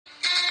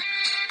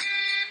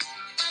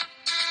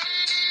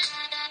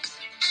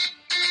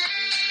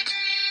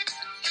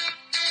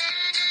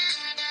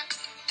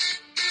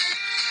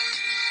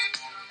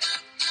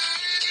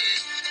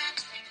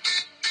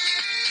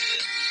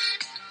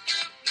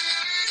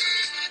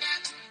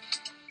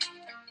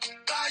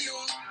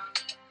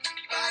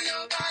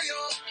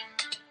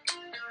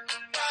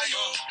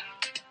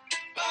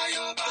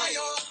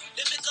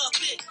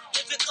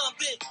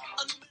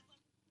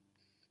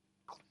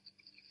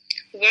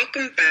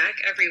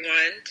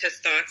everyone, to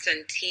Thoughts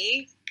and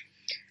Tea.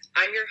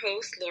 I'm your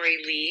host, Lori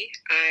Lee.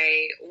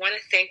 I want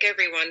to thank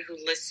everyone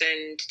who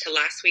listened to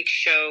last week's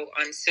show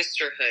on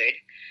sisterhood.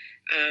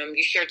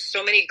 You shared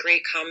so many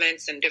great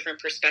comments and different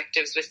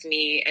perspectives with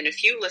me, and a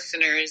few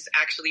listeners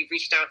actually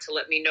reached out to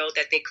let me know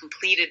that they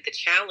completed the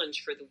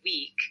challenge for the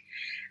week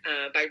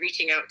by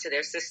reaching out to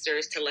their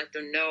sisters to let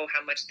them know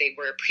how much they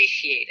were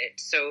appreciated.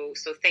 So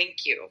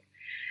thank you.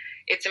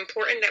 It's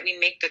important that we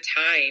make the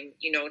time,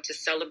 to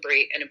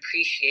celebrate and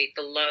appreciate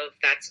the love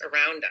that's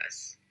around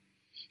us,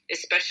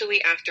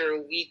 especially after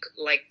a week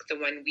like the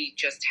one we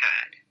just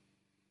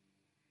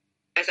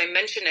had. As I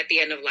mentioned at the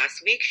end of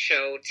last week's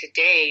show,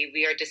 today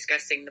we are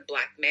discussing the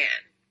Black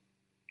man.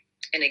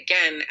 And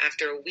again,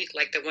 after a week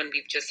like the one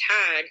we've just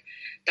had,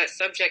 that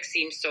subject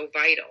seems so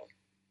vital.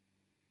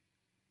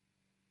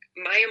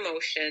 My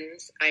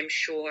emotions, I'm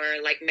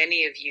sure, like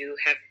many of you,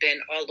 have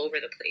been all over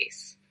the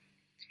place.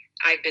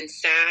 I've been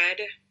sad,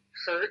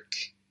 hurt,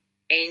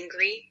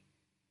 angry,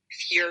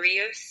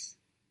 furious,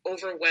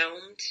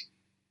 overwhelmed,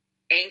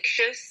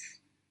 anxious,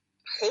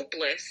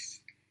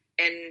 hopeless,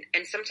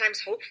 and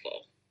sometimes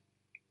hopeful.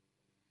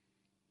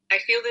 I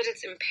feel that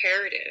it's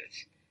imperative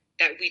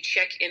that we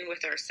check in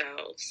with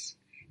ourselves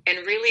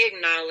and really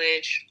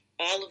acknowledge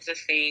all of the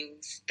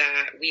things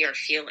that we are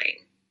feeling.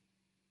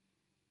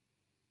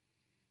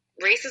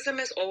 Racism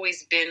has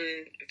always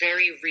been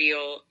very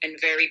real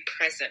and very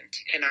present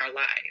in our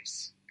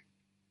lives.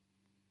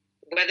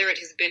 Whether it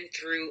has been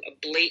through a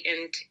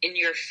blatant,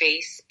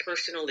 in-your-face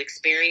personal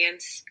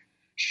experience,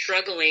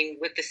 struggling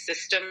with the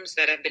systems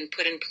that have been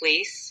put in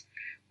place,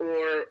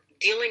 or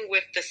dealing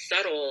with the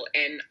subtle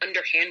and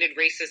underhanded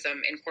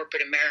racism in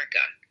corporate America,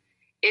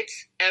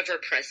 it's ever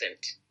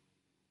present.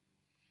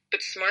 But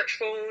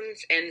smartphones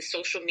and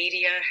social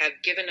media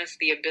have given us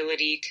the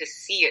ability to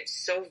see it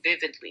so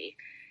vividly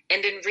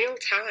and in real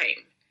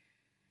time.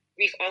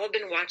 We've all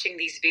been watching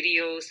these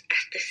videos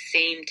at the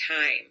same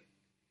time.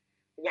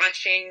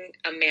 Watching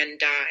a man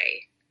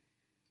die,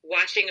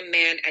 watching a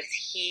man as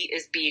he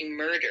is being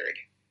murdered,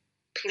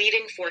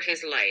 pleading for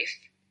his life,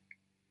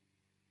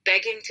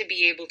 begging to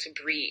be able to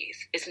breathe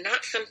is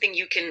not something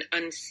you can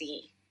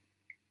unsee.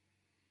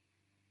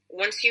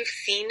 Once you've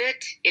seen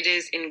it, it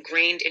is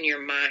ingrained in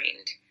your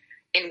mind,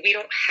 and we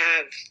don't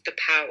have the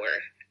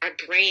power. Our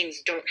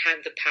brains don't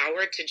have the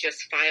power to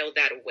just file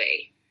that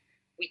away.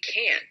 We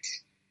can't.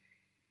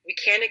 We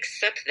can't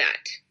accept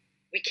that.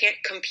 We can't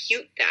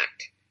compute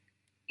that.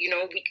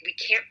 We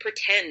can't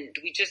pretend.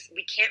 We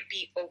can't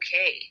be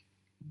okay.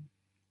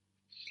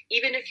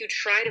 Even if you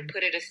try to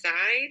put it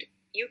aside,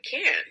 you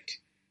can't.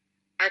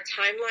 Our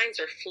timelines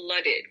are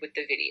flooded with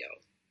the video,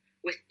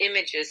 with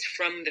images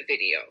from the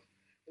video,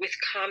 with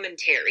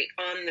commentary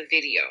on the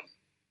video.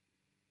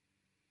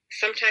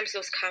 Sometimes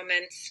those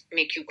comments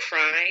make you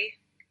cry.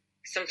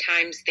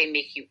 Sometimes they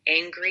make you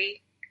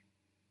angry.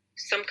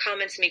 Some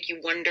comments make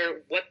you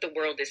wonder what the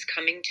world is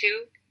coming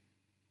to.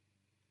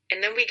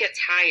 And then we get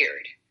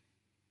tired.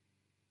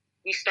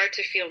 We start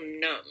to feel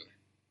numb.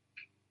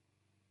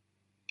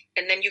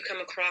 And then you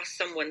come across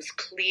someone's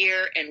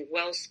clear and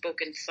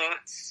well-spoken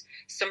thoughts,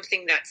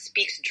 something that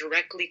speaks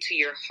directly to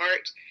your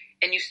heart,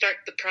 and you start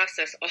the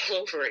process all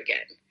over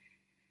again.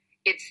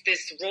 It's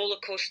this roller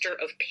coaster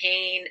of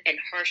pain and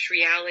harsh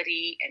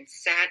reality and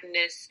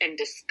sadness and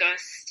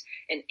disgust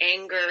and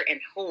anger and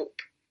hope.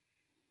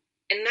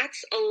 And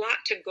that's a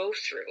lot to go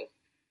through,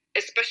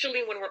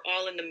 especially when we're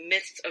all in the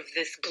midst of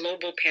this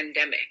global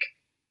pandemic.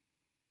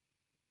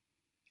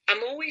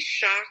 I'm always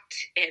shocked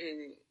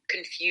and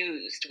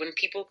confused when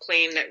people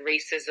claim that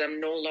racism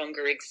no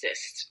longer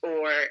exists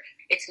or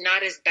it's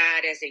not as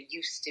bad as it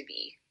used to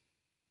be.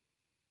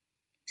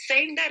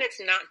 Saying that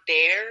it's not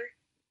there,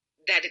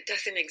 that it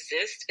doesn't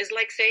exist, is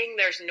like saying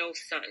there's no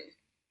sun.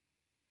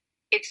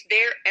 It's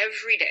there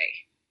every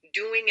day,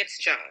 doing its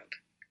job.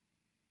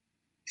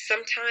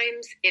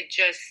 Sometimes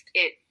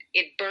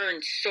it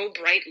burns so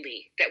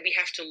brightly that we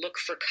have to look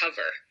for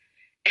cover,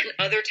 and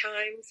other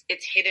times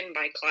it's hidden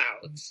by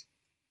clouds.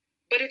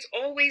 But it's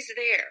always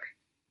there,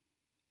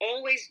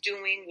 always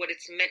doing what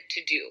it's meant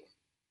to do.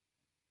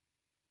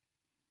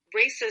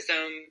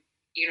 Racism,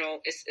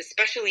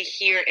 especially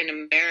here in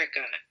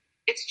America,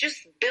 it's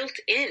just built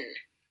in.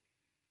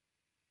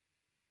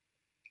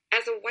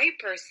 As a white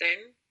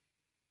person,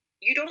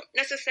 you don't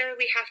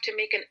necessarily have to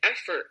make an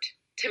effort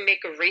to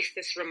make a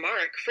racist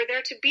remark for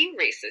there to be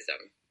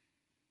racism.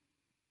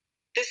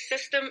 The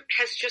system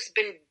has just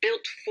been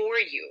built for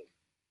you.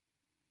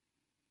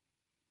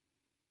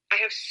 I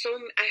have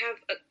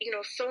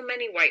so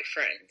many white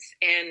friends,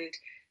 and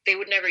they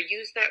would never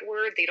use that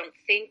word. They don't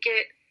think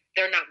it.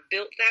 They're not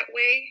built that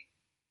way.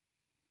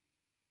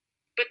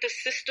 But the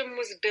system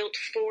was built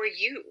for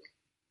you.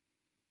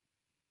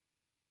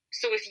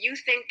 So if you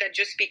think that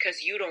just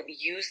because you don't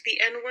use the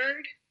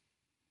N-word,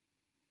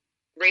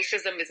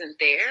 racism isn't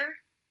there,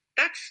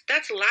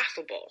 that's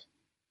laughable.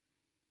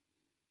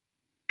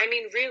 I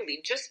mean,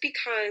 really, just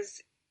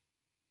because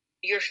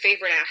your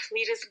favorite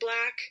athlete is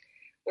Black,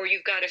 or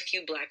you've got a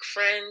few Black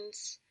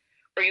friends,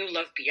 or you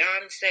love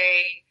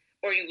Beyonce,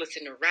 or you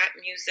listen to rap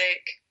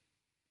music,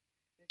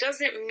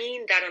 doesn't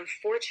mean that,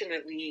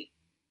 unfortunately,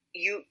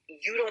 you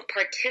don't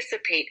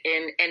participate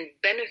in and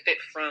benefit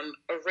from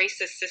a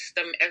racist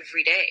system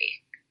every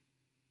day.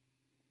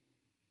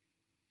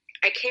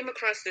 I came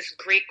across this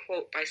great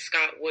quote by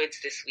Scott Woods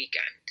this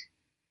weekend.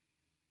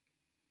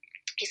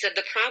 He said,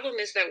 "The problem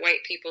is that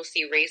white people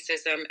see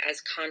racism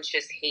as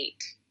conscious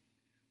hate,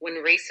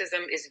 when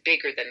racism is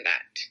bigger than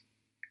that.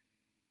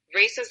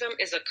 Racism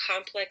is a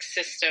complex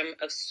system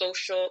of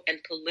social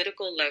and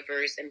political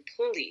levers and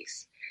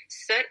pulleys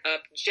set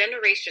up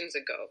generations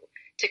ago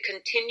to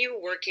continue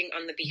working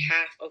on the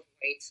behalf of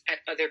whites at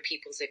other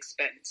people's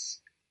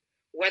expense,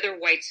 whether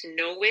whites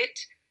know it,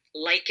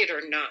 like it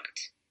or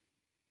not.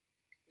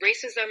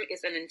 Racism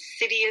is an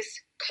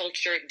insidious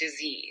culture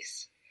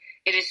disease.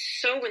 It is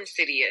so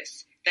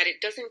insidious that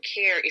it doesn't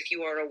care if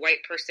you are a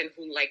white person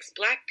who likes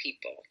black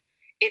people.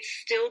 It's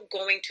still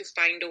going to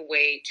find a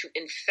way to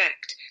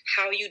infect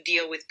how you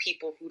deal with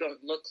people who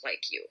don't look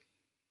like you.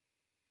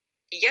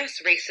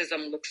 Yes,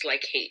 racism looks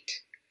like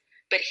hate,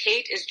 but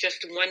hate is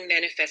just one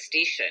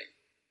manifestation.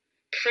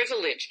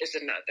 Privilege is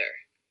another.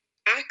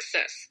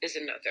 Access is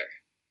another.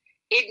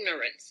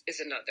 Ignorance is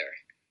another.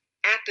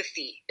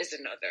 Apathy is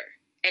another,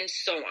 and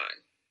so on.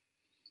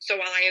 So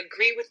while I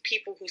agree with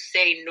people who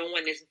say no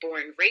one is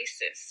born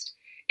racist,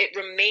 it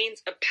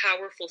remains a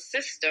powerful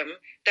system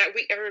that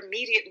we are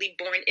immediately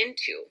born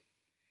into.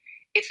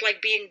 It's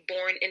like being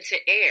born into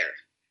air.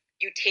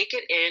 You take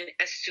it in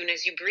as soon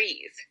as you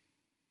breathe.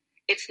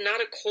 It's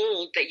not a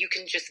cold that you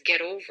can just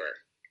get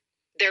over.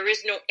 There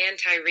is no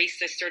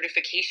anti-racist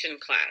certification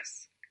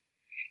class.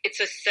 It's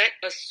a set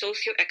of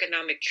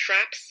socioeconomic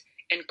traps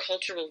and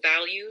cultural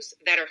values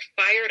that are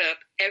fired up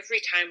every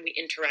time we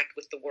interact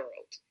with the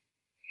world.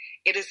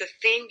 It is a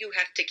thing you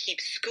have to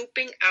keep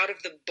scooping out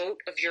of the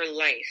boat of your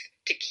life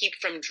to keep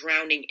from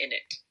drowning in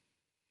it.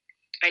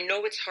 I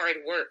know it's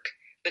hard work,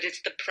 but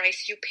it's the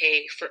price you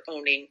pay for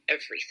owning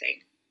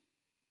everything."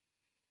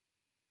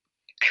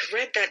 I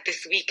read that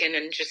this weekend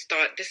and just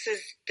thought, this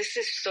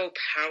is so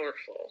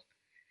powerful.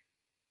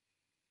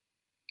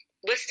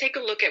 Let's take a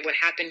look at what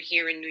happened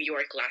here in New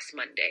York last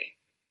Monday.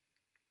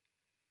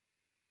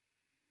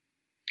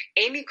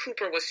 Amy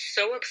Cooper was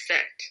so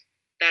upset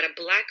that a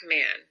black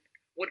man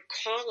would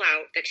call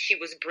out that she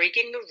was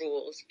breaking the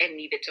rules and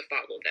needed to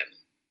follow them.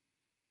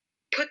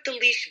 Put the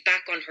leash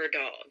back on her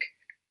dog.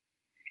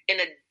 In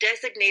a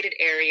designated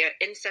area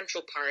in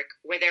Central Park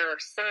where there are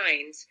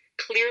signs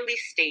clearly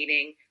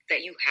stating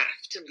that you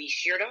have to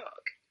leash your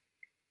dog.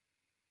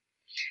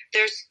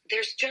 There's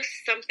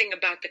just something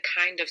about the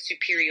kind of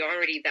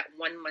superiority that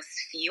one must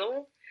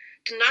feel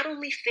to not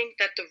only think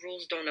that the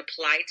rules don't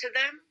apply to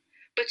them,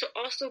 but to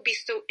also be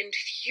so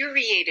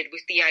infuriated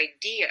with the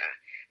idea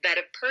that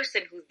a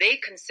person who they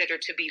consider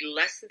to be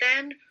less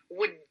than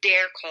would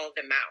dare call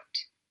them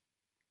out.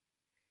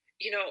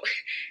 You know,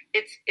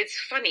 it's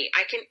funny.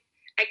 I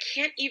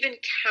can't even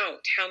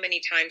count how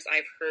many times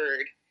I've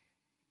heard,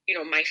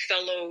 my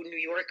fellow New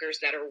Yorkers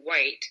that are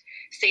white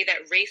say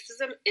that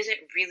racism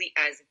isn't really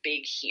as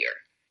big here.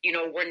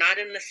 We're not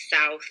in the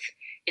South.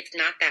 It's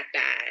not that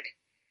bad.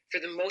 For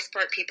the most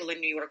part, people in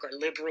New York are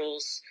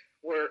liberals.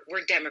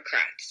 We're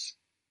Democrats.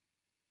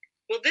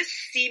 Well, this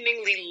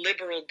seemingly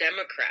liberal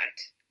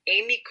Democrat,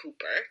 Amy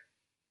Cooper,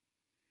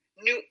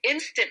 knew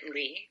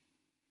instantly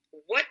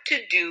what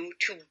to do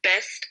to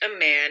best a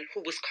man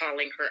who was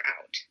calling her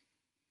out.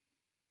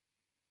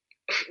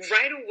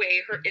 Right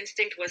away, her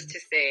instinct was to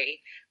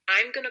say,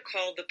 I'm going to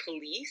call the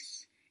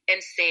police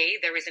and say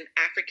there is an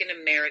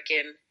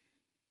African-American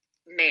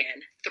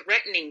man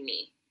threatening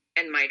me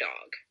and my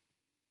dog.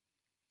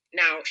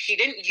 Now, she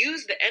didn't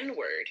use the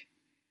N-word,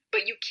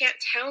 but you can't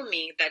tell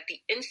me that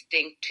the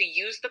instinct to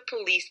use the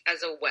police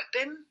as a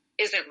weapon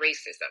isn't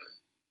racism.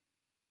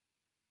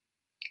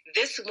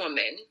 This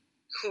woman,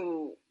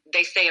 who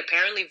they say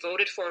apparently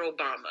voted for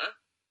Obama,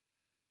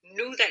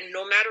 knew that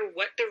no matter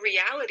what the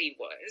reality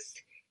was,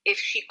 if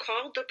she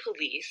called the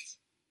police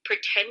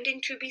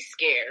pretending to be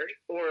scared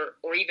or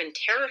even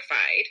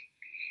terrified,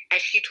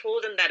 as she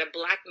told them that a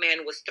black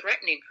man was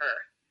threatening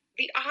her,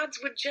 the odds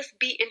would just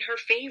be in her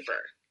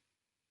favor.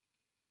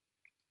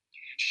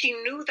 She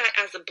knew that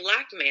as a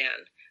black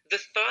man, the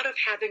thought of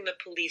having the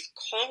police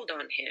called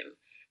on him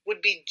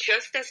would be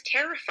just as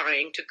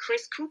terrifying to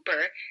Chris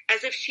Cooper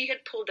as if she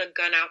had pulled a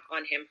gun out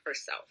on him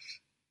herself.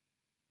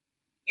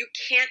 You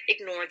can't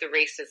ignore the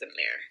racism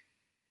there.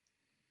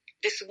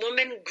 This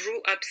woman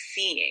grew up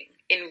seeing,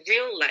 in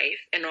real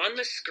life and on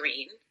the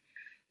screen,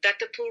 that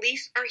the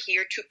police are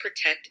here to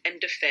protect and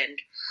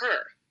defend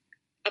her,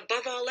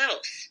 above all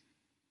else,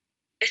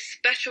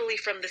 especially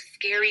from the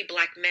scary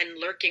black men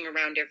lurking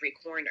around every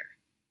corner.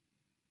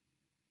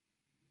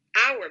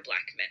 Our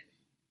black men.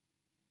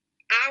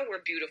 Our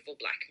beautiful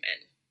black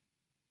men.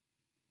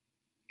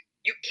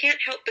 You can't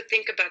help but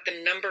think about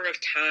the number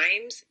of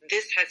times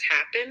this has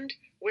happened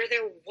where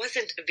there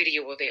wasn't a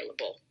video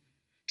available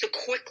to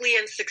quickly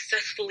and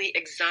successfully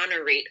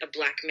exonerate a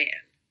black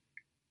man.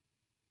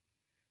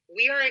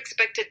 We are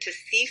expected to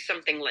see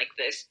something like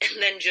this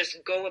and then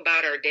just go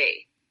about our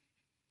day.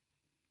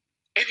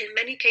 And in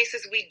many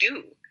cases we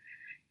do.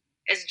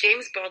 As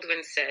James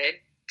Baldwin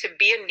said, to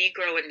be a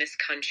Negro in this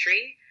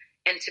country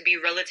and to be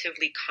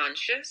relatively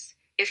conscious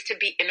is to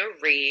be in a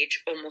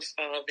rage almost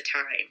all the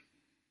time.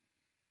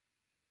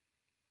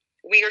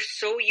 We are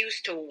so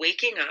used to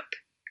waking up,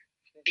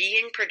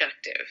 being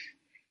productive,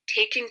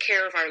 taking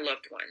care of our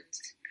loved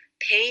ones,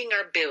 paying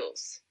our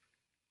bills,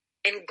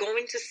 and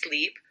going to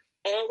sleep,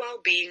 all while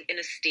being in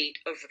a state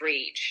of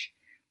rage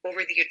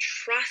over the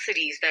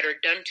atrocities that are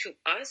done to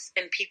us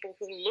and people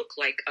who look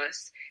like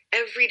us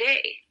every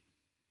day.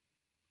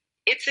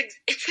 It's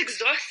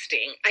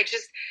exhausting.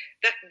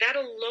 That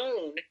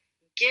alone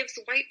gives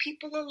white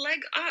people a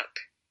leg up.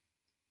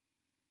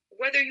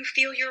 Whether you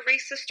feel you're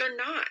racist or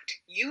not,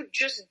 you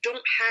just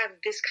don't have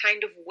this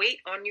kind of weight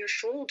on your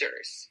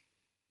shoulders.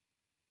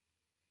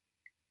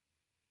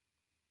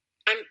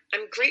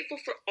 I'm grateful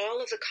for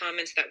all of the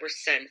comments that were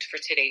sent for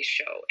today's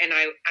show, and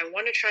I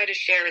want to try to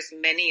share as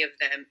many of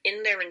them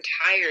in their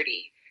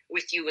entirety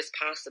with you as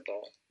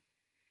possible.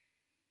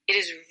 It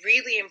is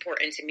really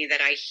important to me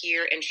that I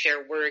hear and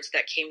share words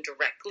that came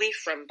directly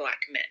from Black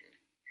men.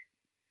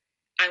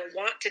 I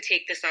want to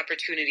take this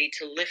opportunity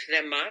to lift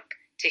them up,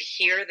 to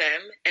hear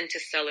them, and to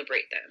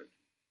celebrate them.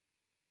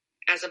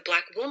 As a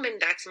Black woman,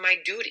 that's my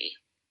duty.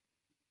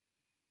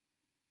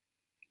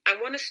 I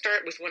want to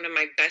start with one of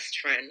my best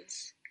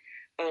friends,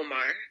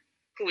 Omar,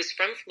 who is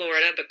from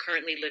Florida but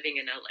currently living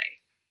in LA.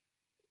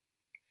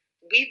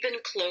 We've been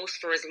close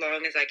for as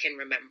long as I can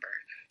remember,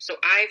 so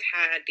I've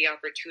had the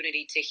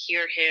opportunity to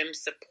hear him,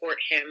 support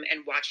him,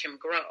 and watch him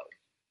grow.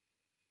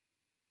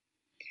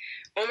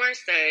 Omar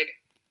said,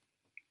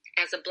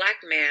 as a Black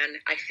man,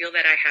 I feel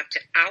that I have to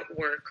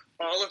outwork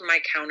all of my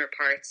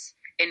counterparts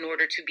in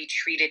order to be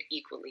treated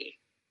equally.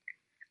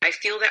 I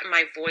feel that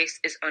my voice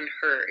is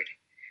unheard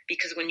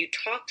because when you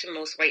talk to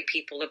most white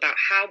people about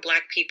how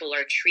Black people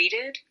are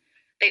treated,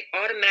 they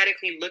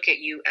automatically look at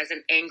you as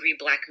an angry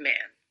Black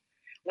man,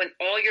 when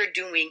all you're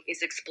doing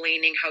is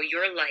explaining how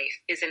your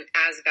life isn't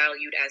as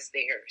valued as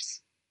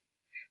theirs.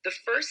 The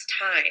first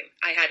time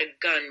I had a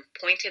gun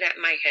pointed at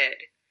my head,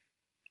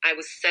 I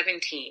was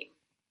 17,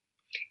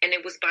 and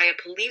it was by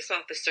a police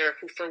officer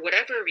who, for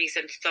whatever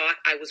reason, thought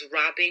I was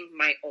robbing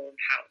my own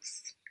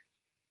house.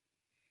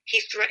 He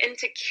threatened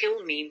to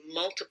kill me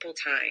multiple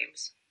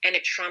times, and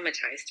it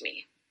traumatized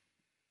me.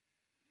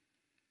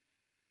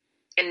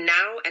 And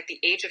now, at the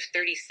age of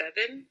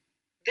 37,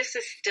 this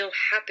is still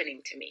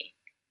happening to me.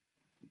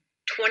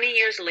 20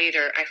 years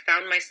later, I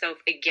found myself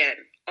again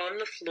on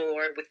the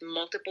floor with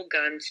multiple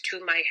guns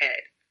to my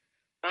head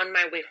on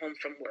my way home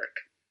from work.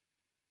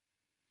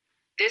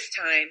 This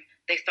time,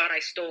 they thought I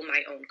stole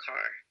my own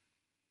car.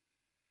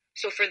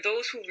 So for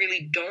those who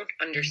really don't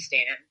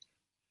understand,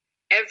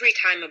 every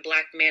time a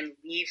Black man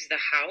leaves the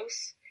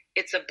house,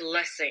 it's a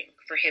blessing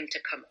for him to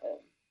come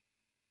home.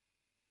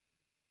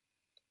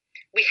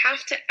 We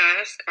have to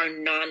ask our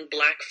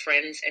non-Black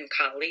friends and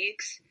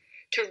colleagues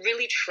to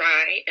really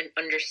try and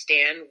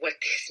understand what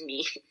this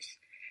means.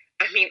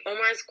 I mean,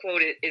 Omar's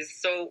quote is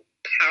so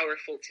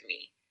powerful to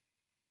me.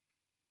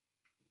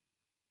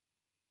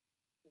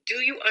 Do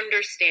you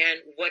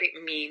understand what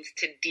it means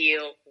to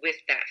deal with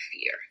that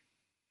fear?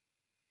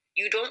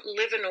 You don't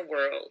live in a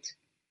world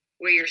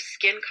where your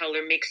skin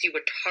color makes you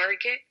a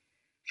target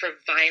for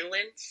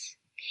violence,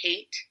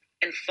 hate,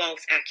 and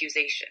false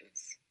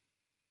accusations.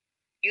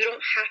 You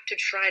don't have to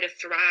try to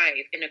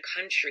thrive in a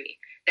country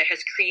that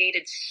has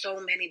created so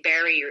many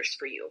barriers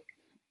for you.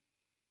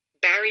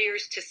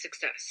 Barriers to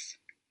success,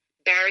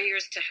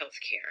 barriers to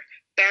healthcare,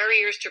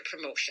 barriers to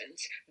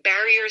promotions,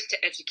 barriers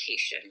to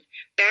education,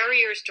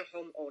 barriers to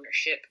home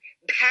ownership,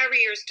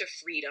 barriers to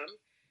freedom,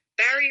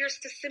 barriers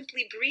to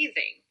simply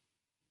breathing.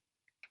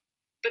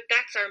 But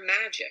that's our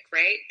magic,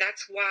 right?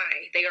 That's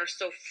why they are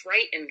so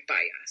frightened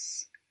by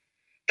us.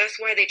 That's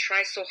why they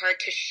try so hard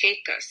to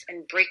shake us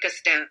and break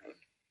us down,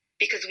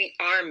 because we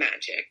are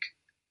magic.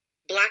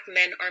 Black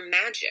men are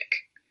magic.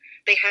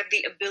 They have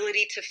the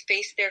ability to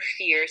face their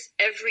fears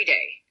every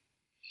day.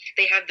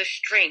 They have the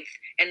strength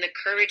and the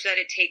courage that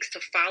it takes to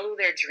follow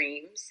their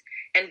dreams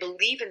and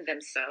believe in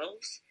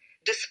themselves,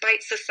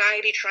 despite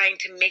society trying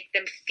to make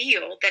them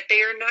feel that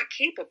they are not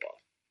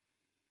capable.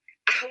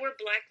 Our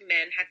Black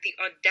men have the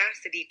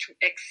audacity to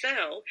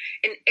excel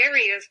in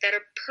areas that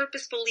are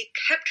purposefully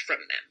kept from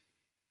them.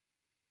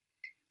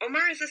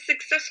 Omar is a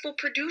successful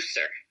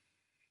producer.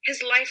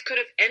 His life could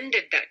have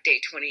ended that day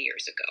 20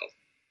 years ago.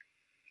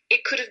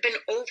 It could have been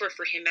over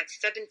for him at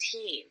 17.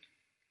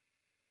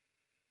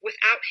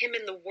 Without him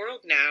in the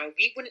world now,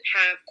 we wouldn't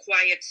have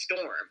Quiet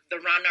Storm, the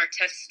Ron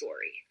Artest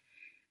story,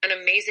 an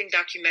amazing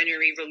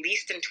documentary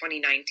released in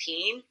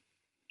 2019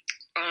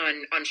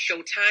 on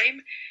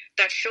Showtime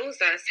that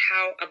shows us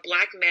how a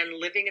Black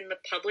man living in the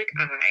public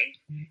eye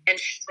and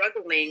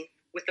struggling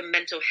with a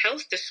mental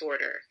health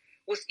disorder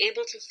was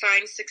able to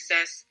find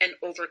success and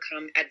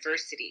overcome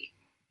adversity.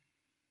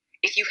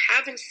 If you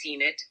haven't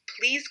seen it,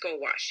 please go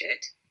watch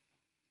it.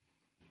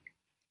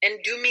 And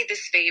do me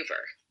this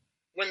favor.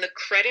 When the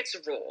credits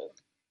roll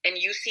and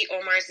you see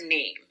Omar's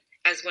name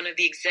as one of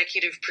the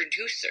executive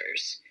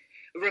producers,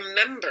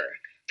 remember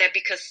that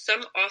because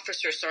some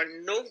officer saw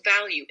no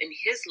value in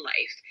his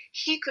life,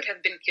 he could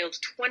have been killed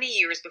 20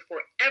 years before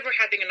ever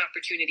having an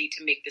opportunity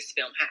to make this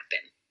film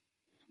happen.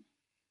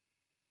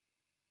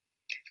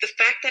 The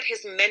fact that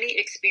his many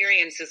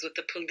experiences with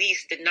the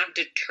police did not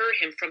deter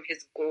him from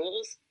his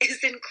goals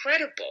is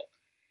incredible.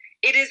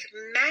 It is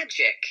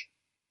magic.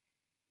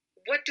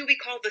 What do we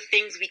call the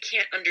things we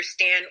can't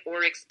understand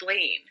or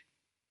explain?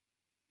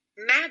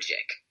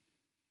 Magic.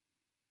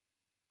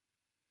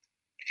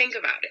 Think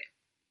about it.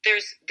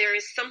 There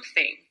is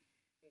something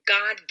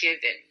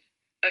God-given,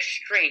 a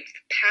strength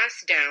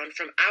passed down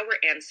from our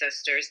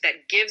ancestors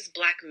that gives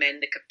Black men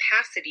the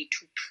capacity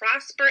to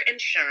prosper and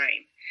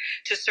shine,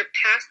 to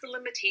surpass the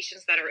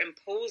limitations that are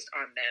imposed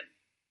on them.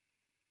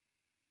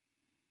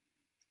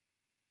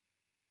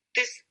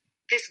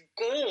 This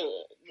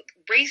goal,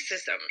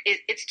 racism,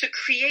 it's to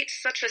create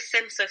such a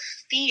sense of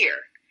fear,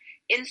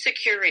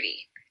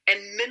 insecurity,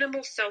 and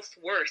minimal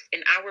self-worth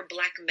in our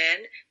Black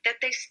men that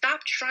they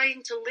stop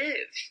trying to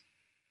live.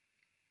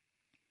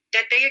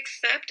 That they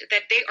accept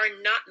that they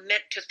are not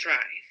meant to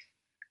thrive,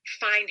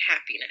 find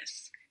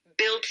happiness,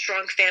 build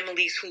strong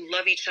families who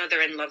love each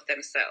other and love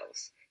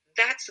themselves.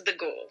 That's the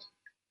goal.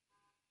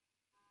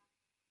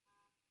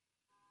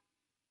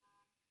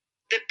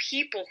 The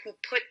people who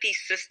put these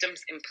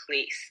systems in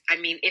place, I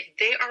mean, if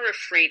they are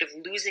afraid of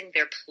losing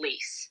their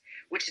place,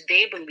 which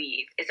they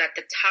believe is at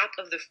the top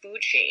of the food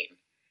chain,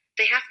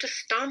 they have to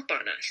stomp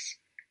on us.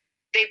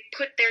 They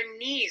put their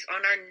knees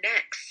on our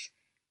necks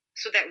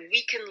so that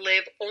we can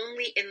live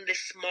only in this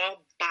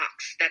small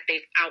box that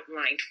they've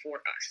outlined for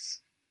us.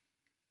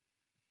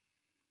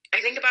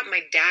 I think about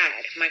my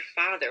dad, my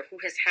father, who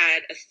has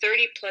had a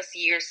 30-plus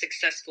year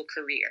successful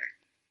career,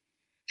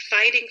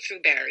 fighting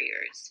through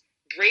barriers,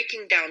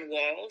 breaking down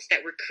walls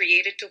that were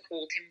created to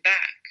hold him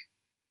back,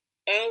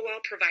 all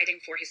while providing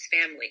for his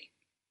family.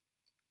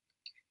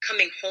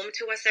 Coming home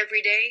to us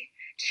every day,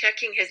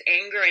 checking his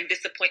anger and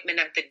disappointment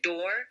at the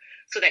door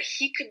so that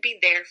he could be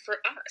there for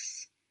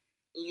us,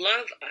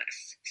 love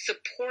us,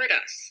 support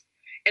us,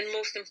 and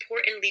most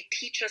importantly,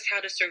 teach us how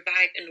to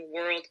survive in a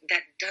world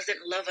that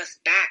doesn't love us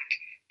back,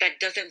 that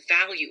doesn't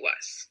value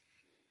us.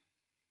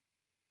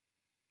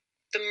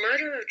 The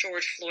murder of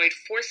George Floyd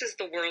forces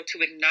the world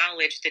to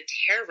acknowledge the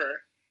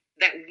terror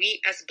that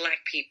we as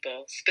Black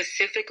people,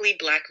 specifically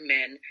Black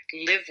men,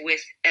 live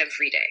with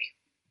every day.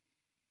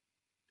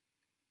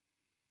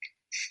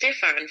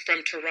 Stefan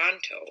from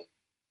Toronto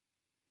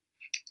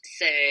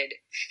said,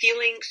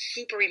 feeling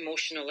super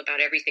emotional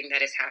about everything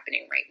that is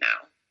happening right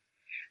now.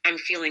 I'm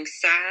feeling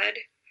sad,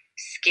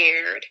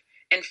 scared,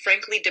 and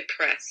frankly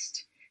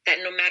depressed that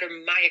no matter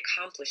my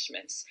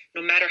accomplishments,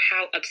 no matter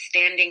how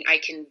upstanding I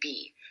can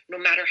be, no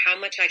matter how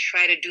much I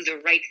try to do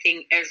the right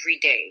thing every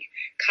day,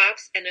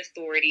 cops and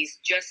authorities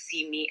just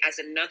see me as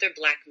another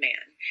Black man,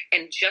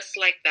 and just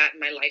like that,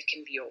 my life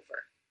can be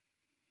over.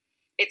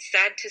 It's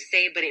sad to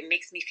say, but it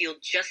makes me feel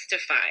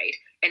justified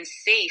and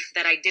safe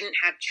that I didn't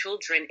have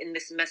children in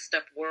this messed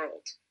up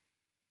world.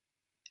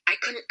 I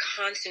couldn't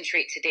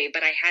concentrate today,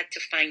 but I had to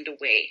find a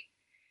way.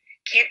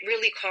 Can't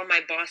really call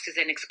my bosses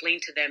and explain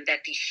to them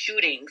that these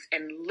shootings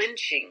and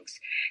lynchings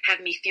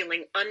have me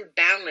feeling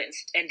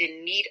unbalanced and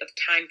in need of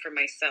time for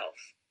myself.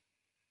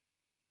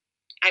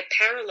 I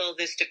parallel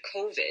this to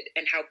COVID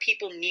and how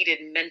people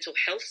needed mental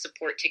health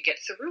support to get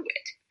through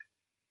it.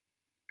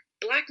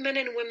 Black men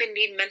and women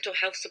need mental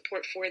health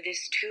support for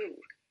this too.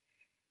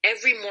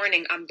 Every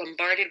morning I'm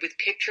bombarded with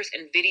pictures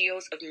and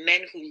videos of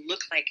men who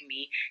look like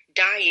me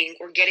dying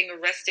or getting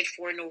arrested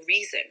for no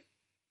reason.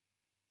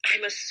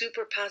 I'm a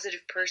super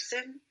positive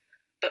person,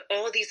 but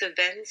all these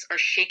events are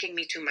shaking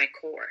me to my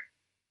core.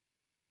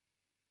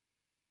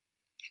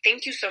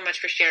 Thank you so much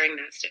for sharing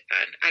that,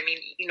 Stefan. I mean,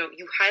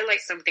 you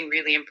highlight something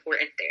really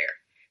important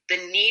there.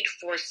 The need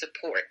for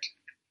support.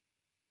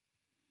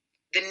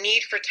 The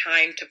need for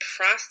time to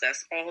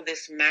process all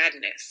this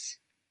madness.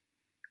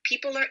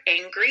 People are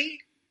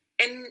angry,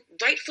 and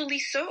rightfully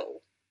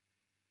so.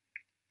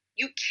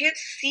 You can't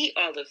see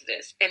all of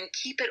this and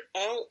keep it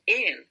all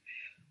in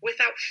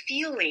without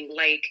feeling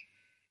like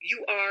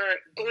you are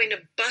going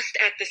to bust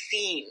at the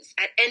seams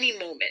at any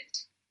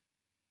moment.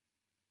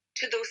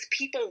 To those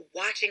people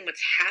watching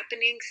what's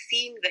happening,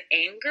 seeing the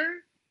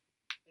anger,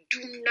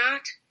 do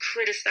not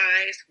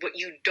criticize what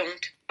you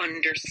don't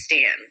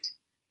understand.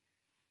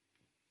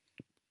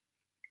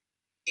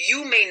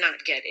 You may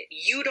not get it.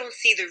 You don't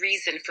see the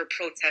reason for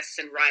protests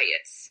and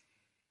riots.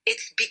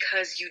 It's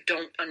because you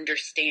don't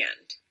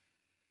understand.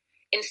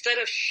 Instead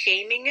of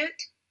shaming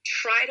it,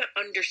 try to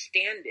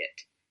understand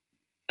it.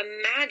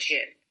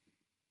 Imagine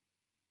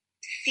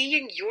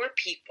seeing your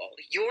people,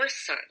 your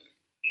son,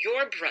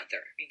 your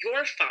brother,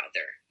 your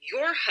father,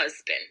 your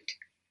husband,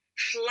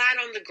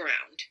 flat on the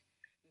ground,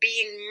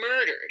 being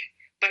murdered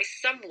by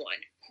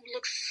someone who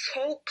looks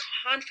so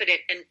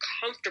confident and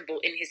comfortable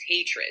in his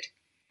hatred.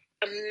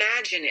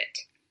 Imagine it.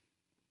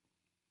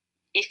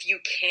 If you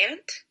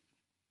can't,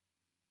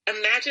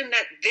 imagine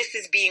that this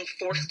is being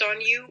forced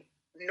on you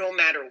no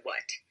matter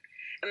what.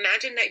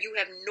 Imagine that you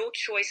have no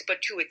choice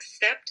but to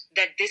accept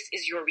that this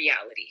is your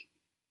reality.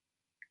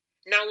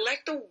 Now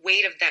let the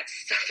weight of that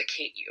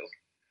suffocate you.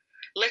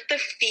 Let the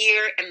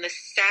fear and the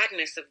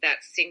sadness of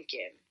that sink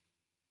in.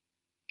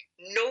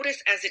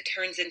 Notice as it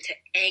turns into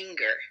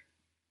anger.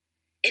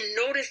 And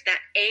notice that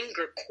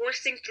anger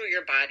coursing through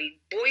your body,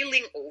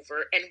 boiling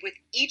over, and with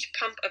each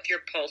pump of your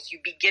pulse, you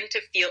begin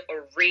to feel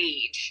a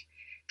rage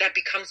that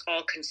becomes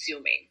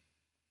all-consuming.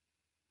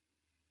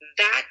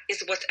 That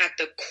is what's at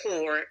the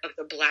core of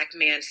the Black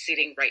man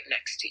sitting right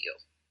next to you.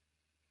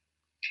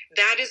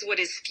 That is what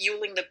is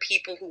fueling the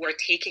people who are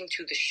taking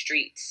to the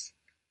streets.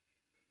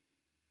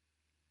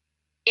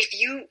 If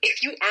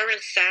you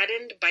aren't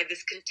saddened by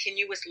this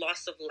continuous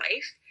loss of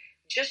life,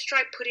 just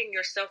try putting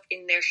yourself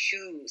in their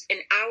shoes, in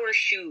our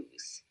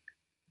shoes.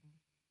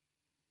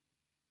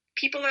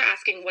 People are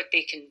asking what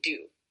they can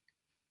do.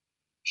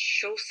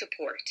 Show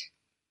support.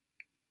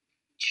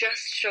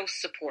 Just show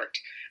support.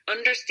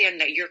 Understand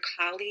that your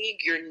colleague,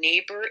 your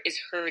neighbor is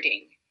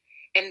hurting,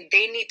 and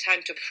they need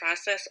time to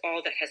process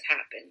all that has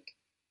happened.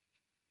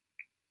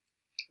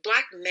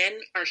 Black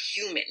men are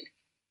human.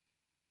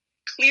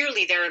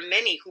 Clearly, there are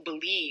many who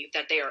believe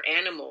that they are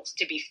animals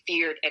to be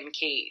feared and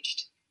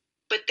caged.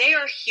 But they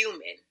are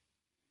human.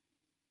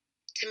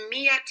 To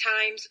me, at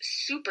times,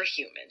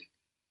 superhuman.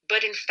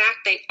 But in fact,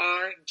 they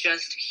are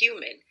just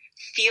human,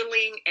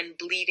 feeling and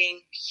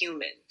bleeding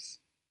humans.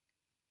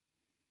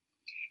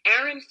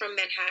 Aaron from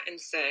Manhattan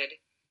said,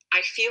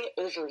 "I feel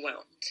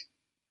overwhelmed.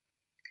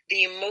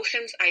 The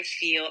emotions I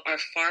feel are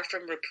far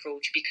from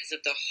reproach because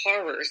of the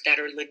horrors that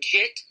are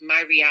legit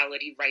my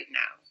reality right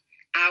now,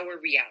 our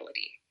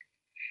reality.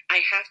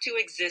 I have to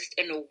exist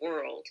in a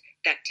world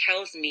that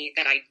tells me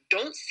that I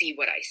don't see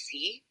what I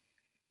see,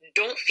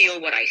 don't feel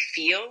what I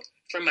feel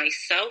for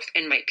myself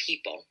and my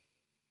people.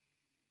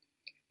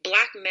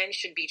 Black men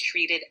should be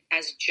treated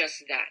as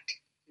just that,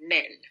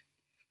 men,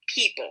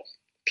 people,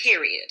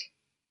 period.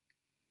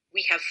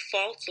 We have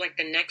faults like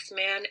the next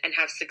man and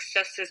have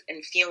successes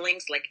and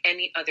feelings like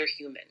any other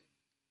human.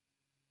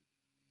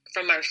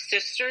 From our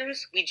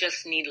sisters, we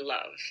just need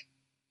love.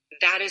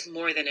 That is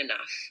more than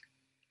enough.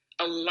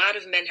 A lot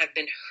of men have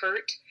been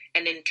hurt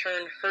and in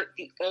turn hurt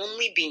the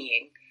only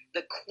being,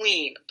 the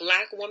queen,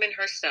 Black woman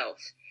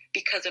herself,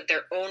 because of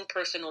their own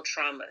personal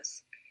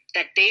traumas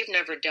that they've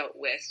never dealt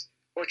with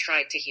or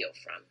tried to heal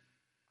from.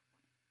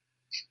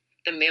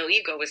 The male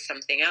ego is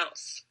something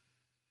else.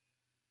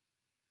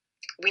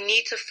 We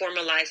need to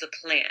formalize a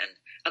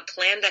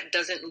plan that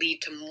doesn't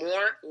lead to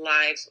more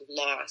lives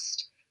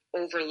lost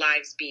over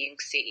lives being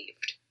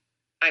saved.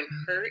 I'm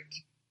hurt,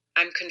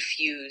 I'm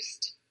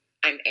confused,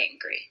 I'm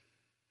angry."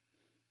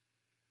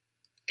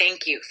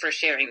 Thank you for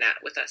sharing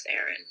that with us,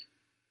 Aaron.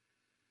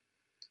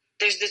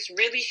 There's this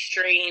really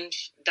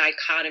strange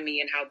dichotomy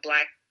in how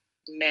Black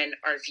men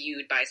are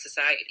viewed by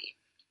society.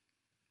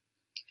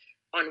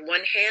 On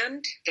one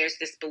hand, there's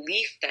this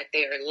belief that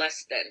they are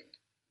less than.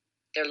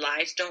 Their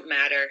lives don't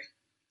matter.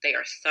 They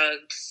are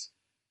thugs.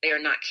 They are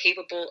not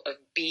capable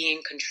of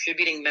being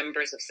contributing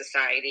members of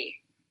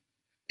society.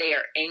 They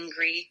are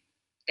angry.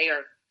 They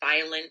are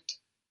violent.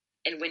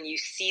 And when you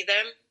see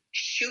them,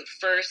 shoot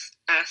first,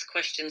 ask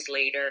questions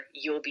later,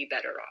 you'll be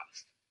better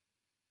off.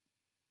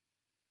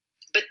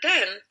 But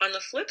then, on the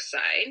flip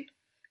side,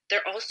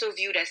 they're also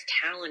viewed as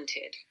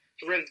talented,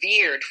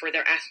 revered for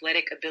their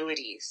athletic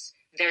abilities,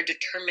 their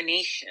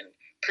determination,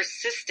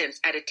 persistence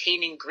at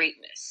attaining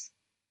greatness.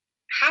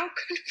 How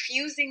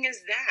confusing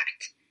is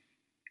that?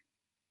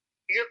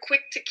 You're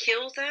quick to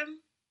kill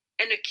them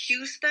and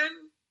accuse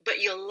them, but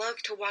you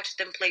love to watch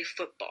them play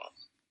football.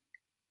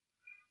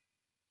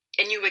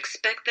 And you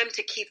expect them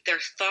to keep their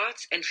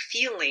thoughts and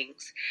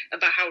feelings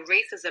about how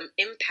racism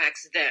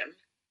impacts them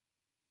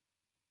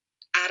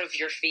out of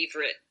your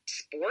favorite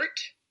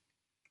sport?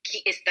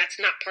 If that's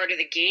not part of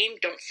the game,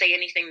 don't say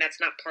anything that's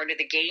not part of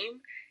the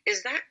game.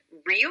 Is that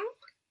real?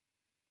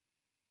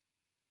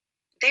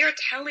 They are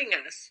telling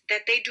us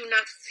that they do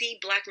not see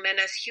Black men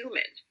as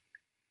human.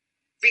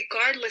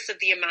 Regardless of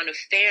the amount of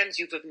fans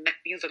you've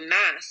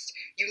amassed,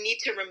 you need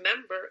to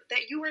remember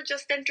that you are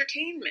just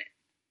entertainment.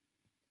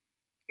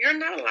 You're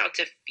not allowed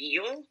to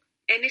feel,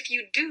 and if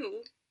you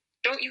do,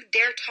 don't you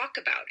dare talk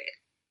about it.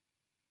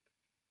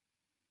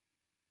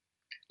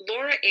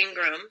 Laura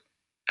Ingraham,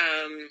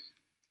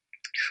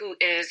 who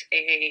is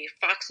a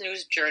Fox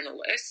News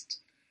journalist,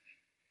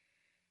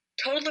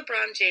 told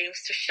LeBron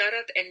James to shut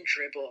up and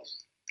dribble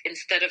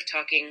instead of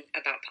talking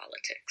about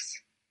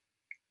politics.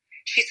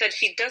 She said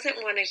she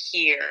doesn't want to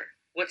hear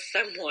what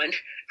someone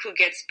who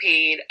gets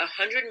paid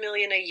 $100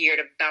 million a year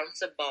to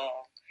bounce a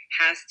ball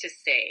has to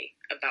say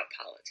about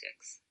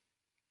politics.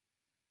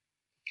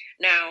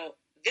 Now,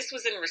 this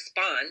was in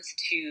response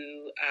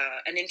to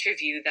an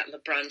interview that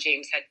LeBron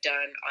James had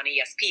done on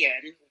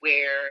ESPN,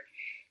 where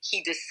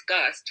he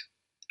discussed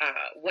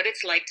what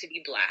it's like to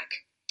be Black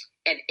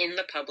and in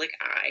the public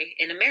eye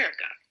in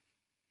America.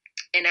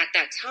 And at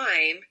that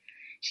time,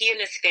 he and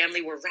his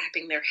family were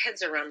wrapping their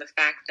heads around the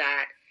fact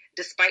that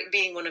despite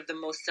being one of the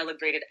most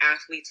celebrated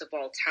athletes of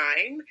all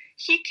time,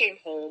 he came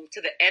home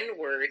to the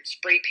N-word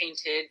spray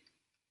painted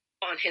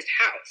on his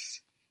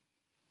house.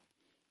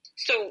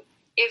 So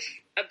If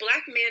a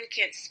Black man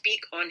can't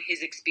speak on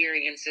his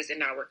experiences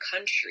in our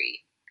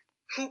country,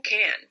 who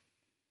can?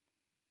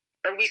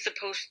 Are we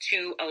supposed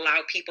to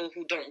allow people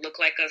who don't look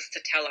like us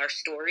to tell our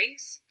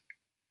stories?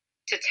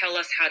 To tell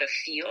us how to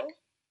feel?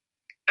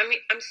 I mean,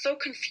 I'm so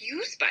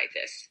confused by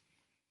this.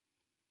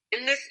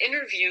 In this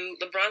interview,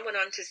 LeBron went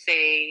on to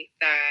say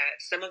that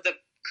some of the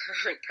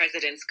current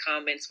president's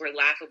comments were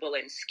laughable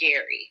and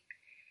scary,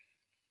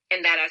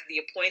 and that as the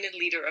appointed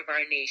leader of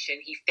our nation,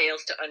 he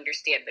fails to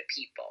understand the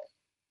people.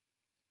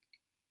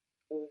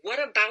 What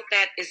about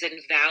that is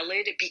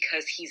invalid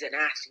because he's an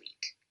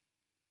athlete?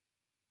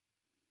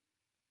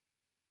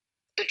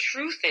 The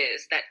truth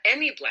is that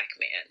any Black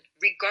man,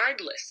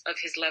 regardless of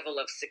his level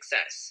of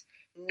success,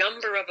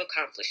 number of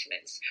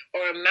accomplishments,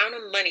 or amount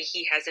of money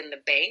he has in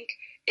the bank,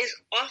 is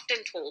often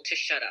told to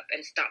shut up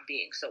and stop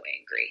being so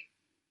angry.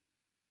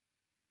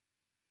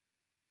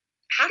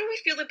 How do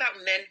we feel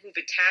about men who've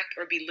attacked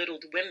or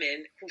belittled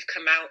women who've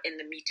come out in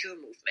the Me Too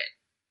movement?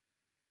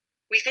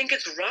 We think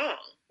it's wrong.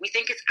 We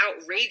think it's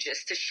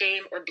outrageous to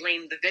shame or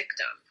blame the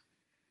victim.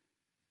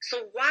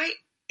 So why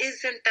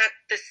isn't that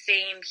the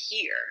same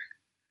here?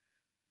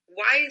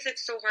 Why is it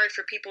so hard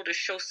for people to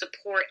show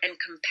support and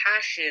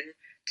compassion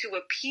to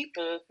a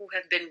people who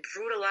have been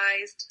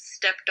brutalized,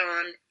 stepped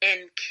on,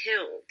 and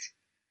killed?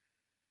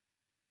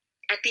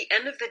 At the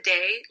end of the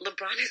day,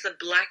 LeBron is a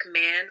Black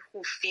man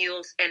who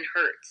feels and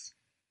hurts.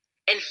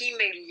 And he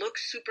may look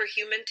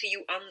superhuman to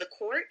you on the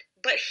court,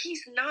 but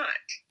he's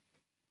not.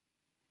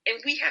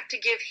 And we have to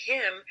give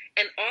him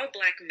and all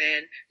Black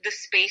men the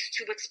space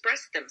to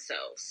express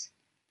themselves.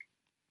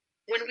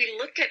 When we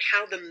look at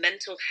how the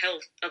mental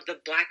health of the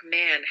Black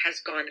man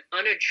has gone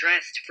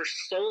unaddressed for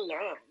so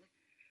long,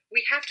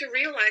 we have to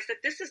realize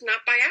that this is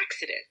not by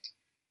accident.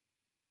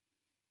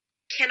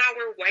 Can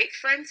our white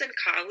friends and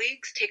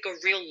colleagues take a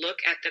real look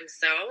at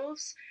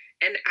themselves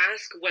and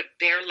ask what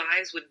their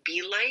lives would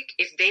be like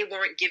if they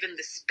weren't given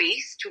the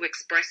space to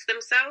express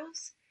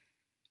themselves,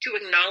 to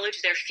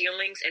acknowledge their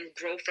feelings and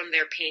grow from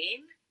their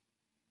pain?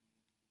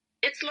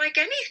 It's like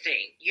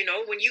anything,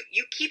 when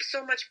you keep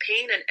so much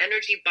pain and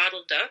energy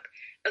bottled up,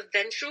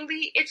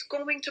 eventually it's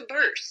going to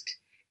burst.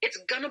 It's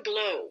gonna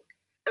blow,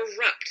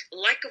 erupt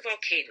like a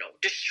volcano,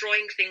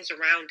 destroying things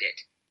around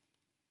it.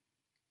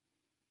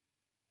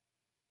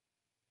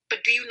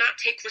 But do you not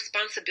take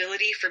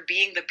responsibility for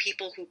being the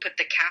people who put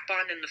the cap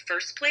on in the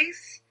first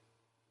place?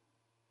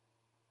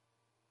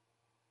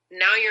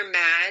 Now you're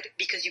mad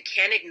because you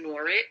can't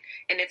ignore it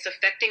and it's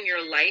affecting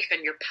your life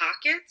and your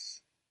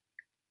pockets?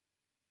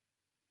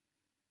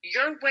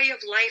 Your way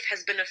of life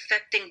has been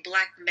affecting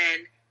Black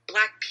men,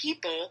 Black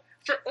people,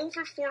 for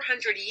over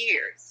 400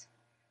 years.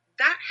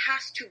 That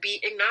has to be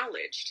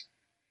acknowledged.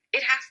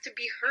 It has to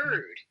be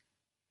heard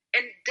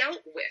and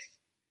dealt with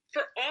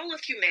for all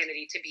of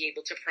humanity to be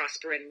able to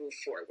prosper and move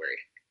forward.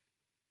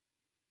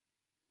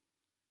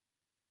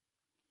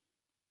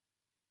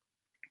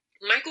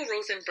 Michael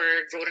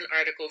Rosenberg wrote an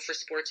article for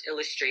Sports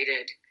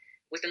Illustrated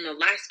within the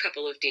last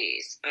couple of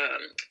days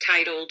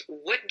titled,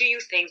 "What Do You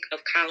Think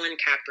of Colin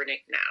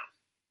Kaepernick Now?"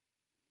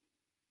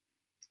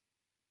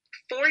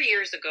 4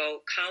 years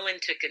ago, Colin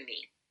took a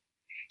knee.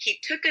 He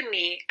took a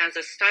knee as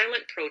a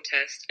silent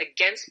protest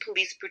against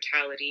police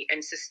brutality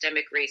and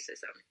systemic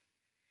racism,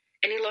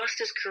 and he lost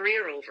his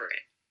career over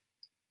it.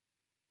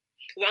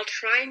 While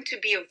trying to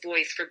be a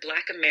voice for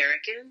Black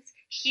Americans,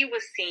 he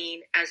was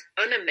seen as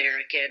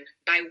un-American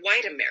by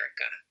white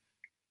America.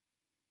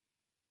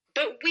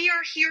 But we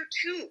are here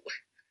too.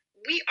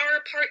 We are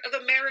a part of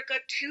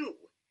America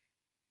too.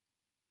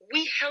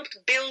 We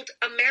helped build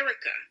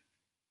America.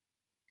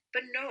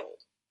 But no,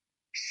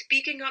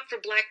 speaking up for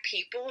Black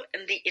people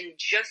and the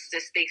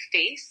injustice they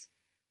face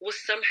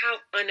was somehow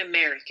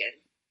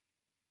un-American.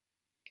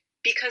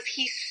 Because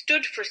he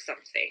stood for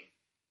something.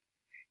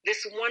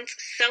 This once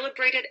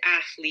celebrated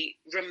athlete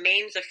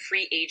remains a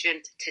free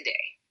agent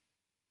today.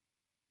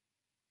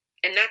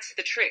 And that's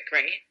the trick,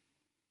 right?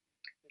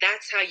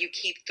 That's how you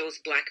keep those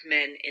Black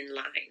men in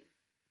line.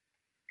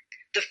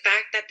 The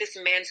fact that this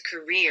man's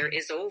career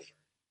is over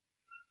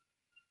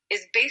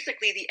is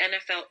basically the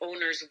NFL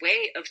owner's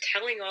way of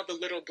telling all the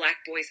little Black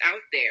boys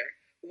out there,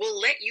 we'll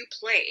let you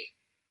play,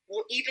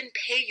 we'll even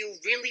pay you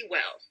really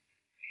well,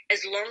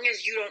 as long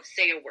as you don't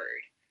say a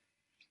word.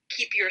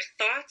 Keep your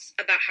thoughts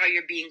about how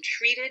you're being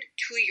treated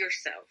to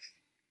yourself.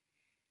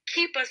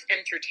 Keep us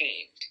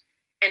entertained,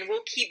 and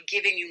we'll keep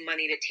giving you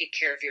money to take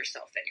care of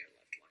yourself and your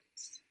loved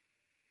ones.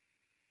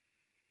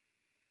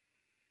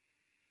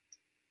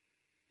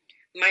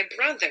 My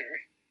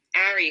brother,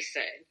 Ari,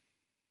 said,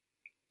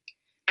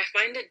 "I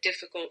find it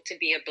difficult to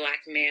be a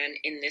Black man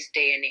in this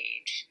day and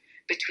age,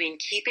 between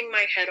keeping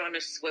my head on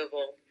a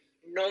swivel,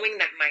 knowing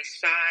that my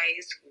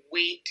size,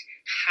 weight,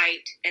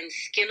 height, and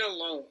skin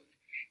alone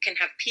can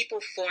have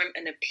people form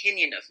an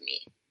opinion of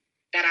me,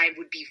 that I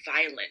would be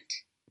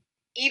violent,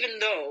 even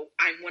though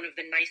I'm one of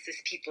the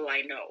nicest people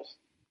I know.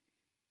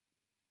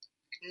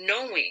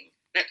 Knowing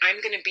that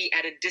I'm going to be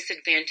at a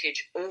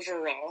disadvantage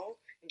overall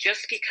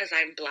just because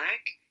I'm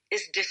Black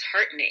is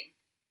disheartening,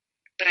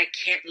 but I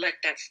can't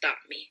let that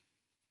stop me.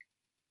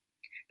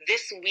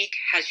 This week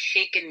has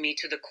shaken me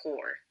to the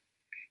core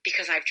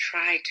because I've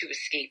tried to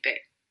escape it.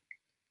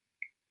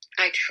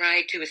 I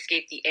tried to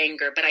escape the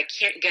anger, but I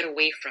can't get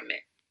away from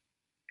it.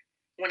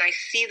 When I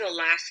see the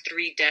last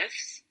 3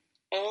 deaths,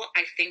 all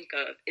I think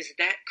of is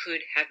that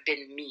could have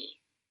been me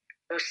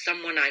or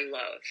someone I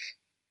love,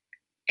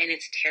 and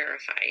it's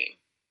terrifying.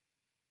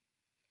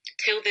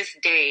 Till this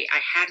day, I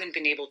haven't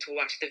been able to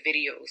watch the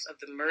videos of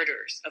the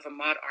murders of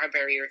Ahmaud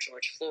Arbery or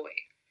George Floyd.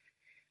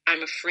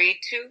 I'm afraid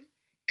to,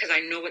 because I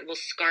know it will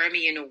scar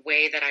me in a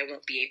way that I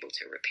won't be able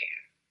to repair.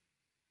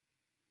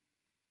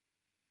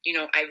 You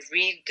know, I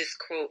read this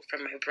quote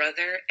from my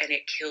brother and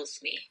it kills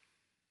me.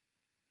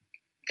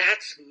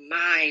 That's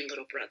my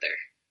little brother,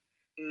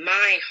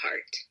 my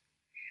heart,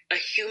 a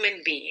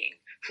human being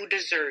who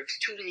deserves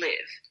to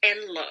live and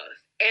love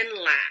and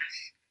laugh,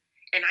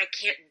 and I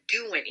can't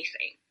do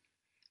anything.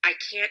 I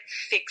can't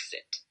fix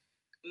it.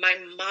 My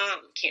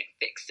mom can't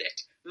fix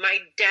it. My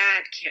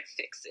dad can't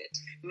fix it.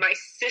 My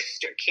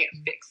sister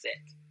can't fix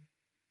it.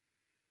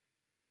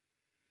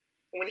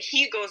 When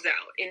he goes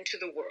out into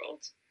the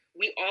world,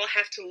 we all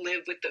have to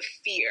live with the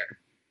fear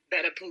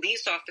that a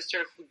police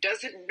officer who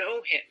doesn't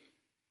know him,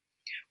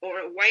 or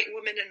a white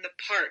woman in the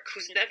park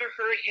who's never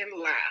heard him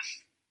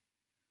laugh,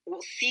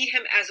 will see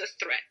him as a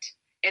threat.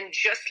 And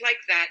just like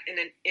that, in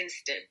an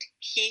instant,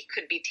 he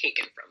could be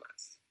taken from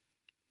us.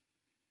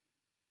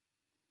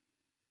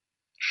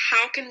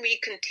 How can we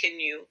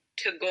continue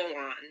to go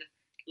on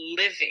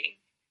living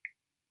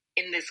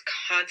in this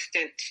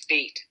constant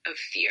state of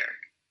fear?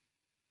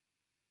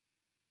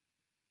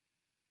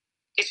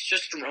 It's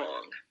just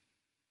wrong.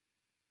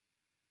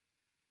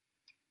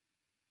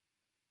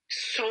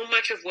 So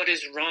much of what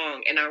is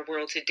wrong in our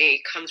world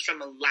today comes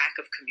from a lack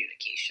of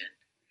communication,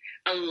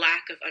 a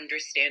lack of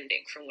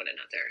understanding from one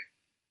another.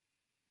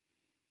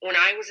 When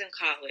I was in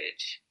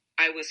college,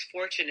 I was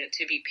fortunate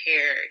to be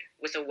paired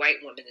with a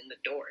white woman in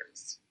the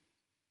dorms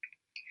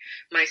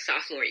my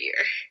sophomore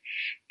year.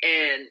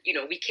 And, you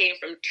know, we came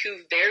from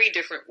 2 very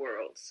different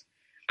worlds.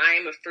 I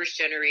am a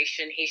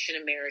first-generation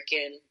Haitian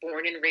American,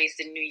 born and raised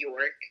in New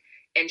York,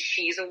 and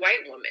she's a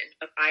white woman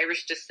of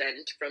Irish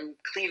descent from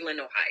Cleveland,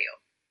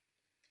 Ohio.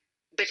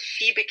 But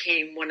she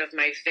became one of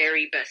my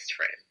very best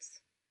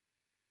friends.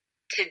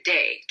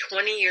 Today,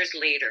 20 years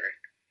later,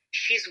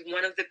 she's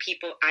one of the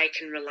people I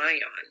can rely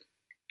on.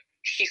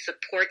 She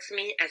supports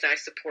me as I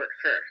support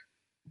her.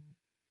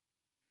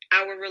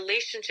 Our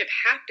relationship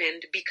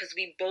happened because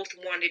we both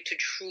wanted to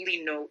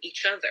truly know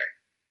each other.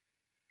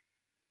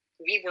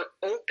 We were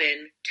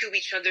open to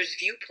each other's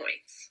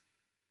viewpoints.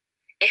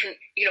 And,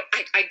 you know,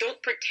 I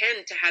don't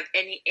pretend to have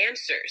any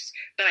answers,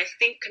 but I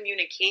think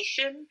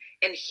communication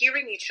and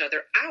hearing each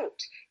other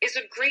out is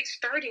a great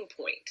starting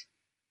point.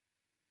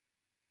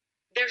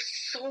 There's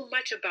so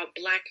much about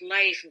Black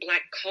life,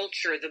 Black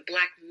culture, the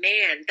Black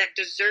man that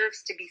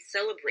deserves to be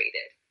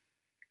celebrated.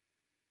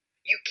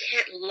 You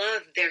can't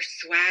love their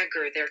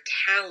swagger, their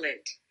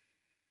talent,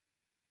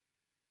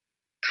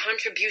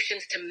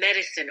 contributions to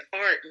medicine,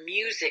 art,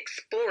 music,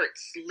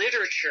 sports,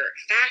 literature,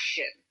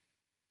 fashion,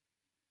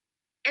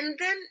 and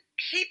then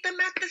hate them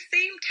at the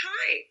same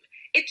time.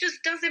 It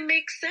just doesn't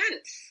make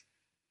sense.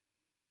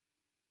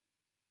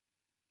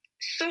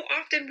 So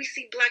often we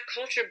see Black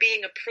culture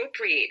being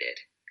appropriated,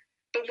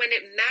 but when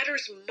it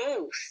matters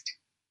most,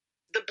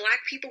 the Black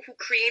people who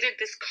created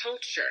this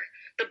culture,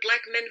 the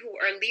Black men who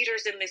are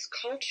leaders in this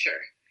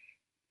culture,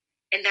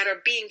 and that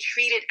are being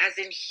treated as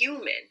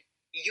inhuman,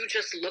 you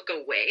just look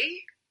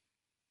away?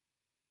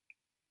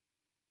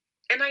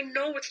 And I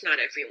know it's not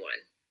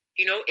everyone.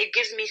 You know, it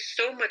gives me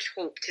so much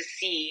hope to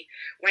see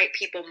white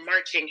people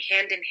marching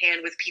hand in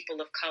hand with people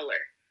of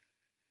color.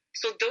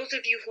 So those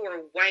of you who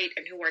are white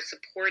and who are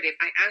supportive,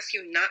 I ask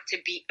you not to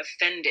be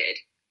offended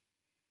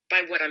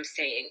by what I'm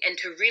saying and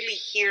to really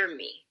hear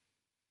me.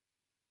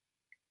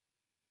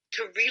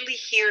 To really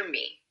hear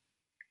me.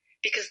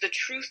 Because the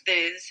truth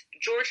is,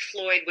 George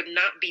Floyd would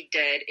not be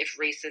dead if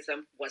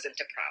racism wasn't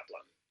a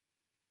problem.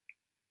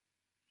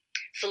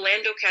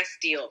 Philando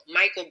Castile,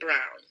 Michael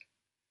Brown,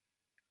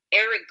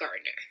 Eric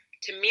Garner,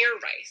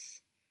 Tamir Rice,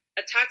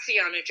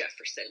 Atatiana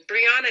Jefferson,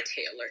 Breonna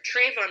Taylor,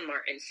 Trayvon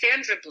Martin,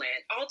 Sandra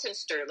Bland, Alton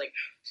Sterling,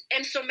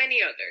 and so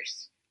many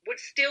others would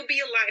still be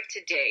alive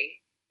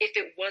today if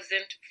it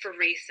wasn't for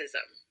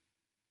racism.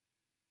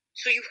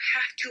 So you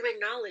have to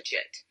acknowledge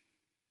it.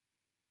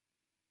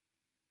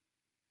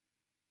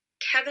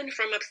 Kevin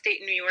from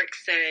upstate New York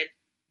said,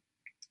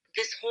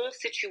 this whole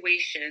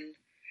situation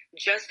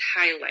just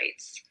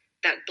highlights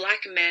that Black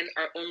men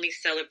are only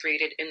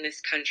celebrated in this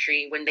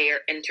country when they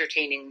are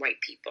entertaining white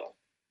people.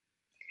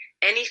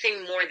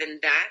 Anything more than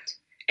that,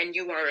 and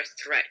you are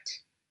a threat.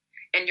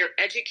 And your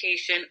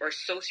education or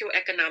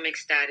socioeconomic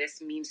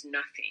status means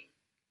nothing.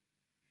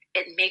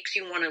 It makes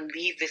you want to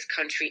leave this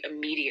country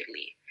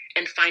immediately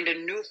and find a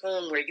new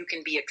home where you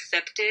can be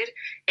accepted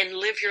and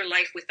live your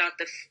life without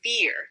the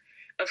fear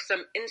of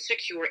some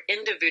insecure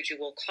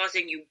individual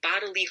causing you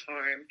bodily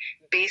harm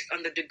based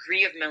on the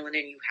degree of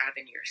melanin you have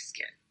in your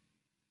skin.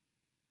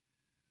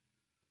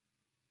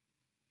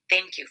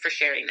 Thank you for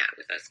sharing that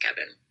with us,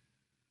 Kevin.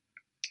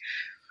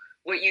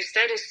 What you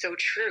said is so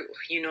true.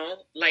 You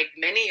know, like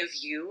many of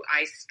you,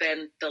 I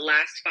spent the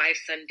last 5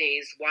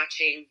 Sundays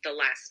watching The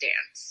Last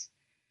Dance.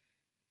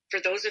 For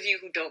those of you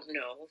who don't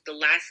know, The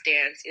Last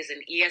Dance is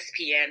an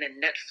ESPN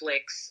and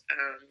Netflix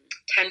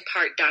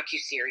 10-part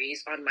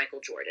docuseries on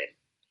Michael Jordan,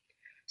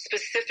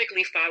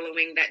 specifically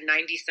following that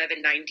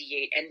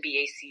 97-98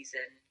 NBA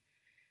season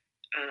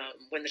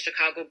when the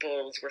Chicago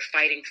Bulls were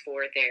fighting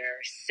for their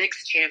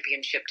 6th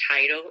championship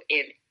title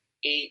in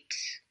 8,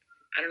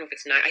 I don't know if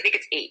it's 9, I think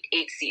it's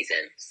 8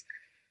 seasons,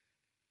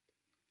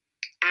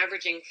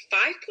 averaging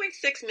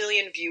 5.6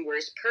 million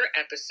viewers per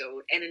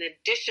episode and an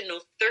additional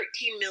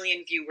 13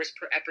 million viewers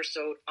per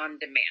episode on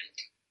demand.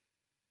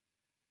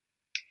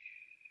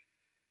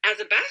 As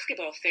a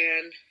basketball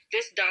fan,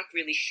 this doc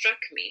really struck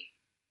me.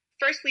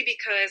 Firstly,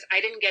 because I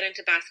didn't get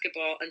into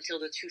basketball until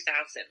the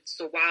 2000s.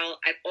 So while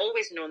I've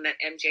always known that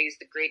MJ is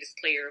the greatest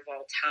player of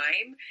all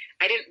time,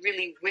 I didn't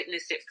really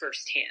witness it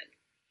firsthand.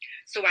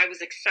 So I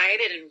was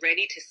excited and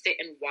ready to sit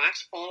and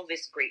watch all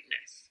this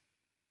greatness.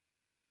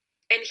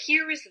 And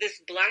here is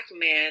this Black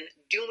man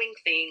doing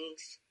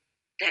things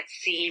that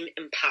seem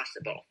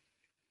impossible.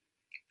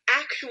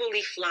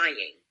 Actually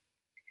flying.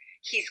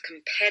 He's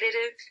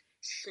competitive,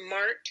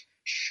 smart,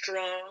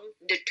 strong,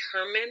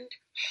 determined,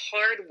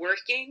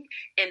 hardworking,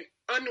 and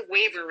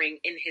unwavering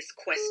in his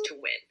quest to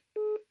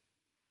win.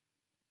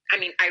 I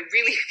mean, I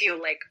really feel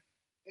like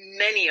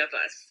many of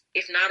us,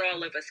 if not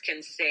all of us,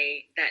 can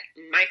say that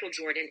Michael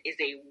Jordan is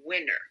a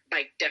winner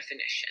by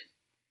definition.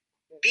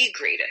 The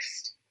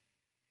greatest.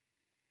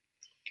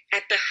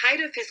 At the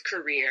height of his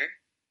career,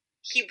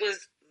 he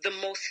was the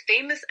most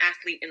famous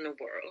athlete in the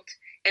world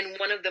and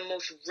one of the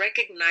most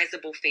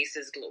recognizable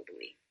faces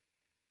globally.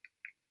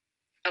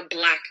 A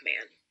Black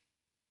man.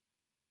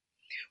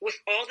 With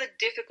all the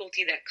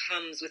difficulty that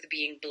comes with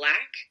being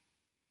Black,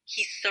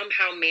 he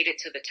somehow made it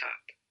to the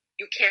top.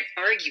 You can't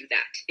argue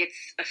that.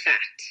 It's a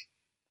fact.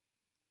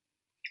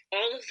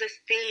 All of the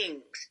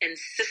things and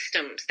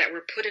systems that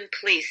were put in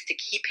place to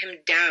keep him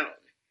down,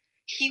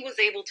 he was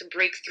able to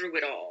break through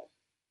it all.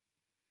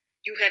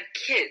 You had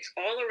kids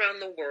all around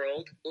the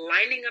world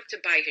lining up to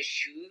buy his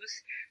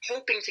shoes,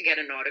 hoping to get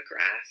an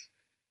autograph,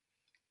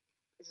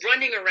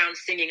 running around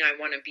singing, "I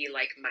want to be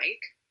like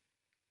Mike."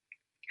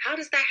 How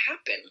does that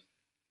happen?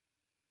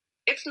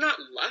 It's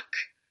not luck.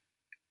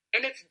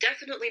 And it's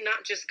definitely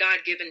not just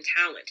God-given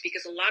talent,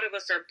 because a lot of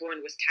us are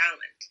born with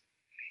talent.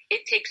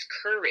 It takes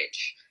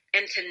courage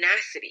and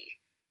tenacity.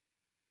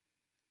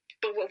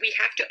 But what we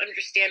have to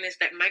understand is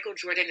that Michael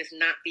Jordan is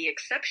not the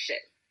exception.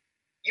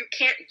 You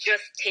can't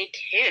just take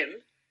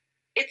him.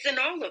 It's in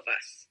all of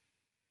us.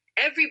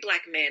 Every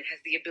Black man has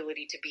the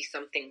ability to be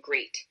something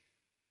great.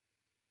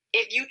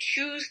 If you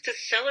choose to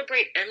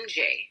celebrate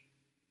MJ,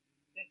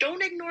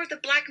 don't ignore the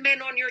Black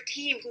man on your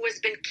team who has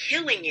been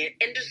killing it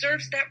and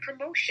deserves that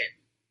promotion.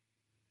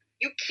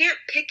 You can't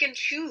pick and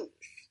choose.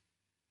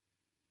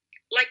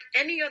 Like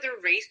any other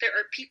race, there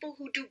are people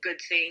who do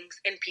good things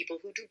and people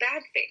who do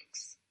bad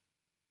things.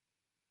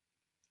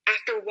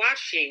 After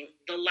watching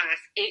the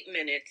last 8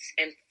 minutes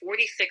and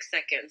 46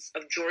 seconds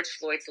of George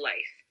Floyd's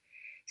life,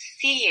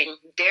 seeing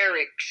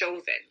Derek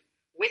Chauvin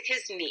with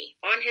his knee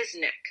on his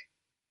neck,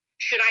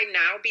 should I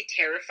now be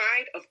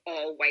terrified of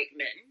all white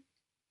men?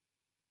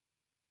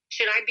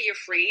 Should I be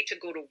afraid to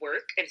go to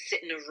work and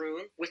sit in a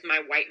room with my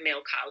white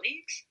male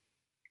colleagues?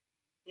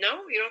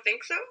 No, you don't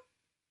think so?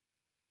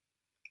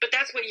 But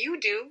that's what you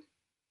do.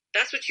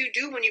 That's what you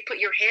do when you put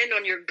your hand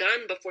on your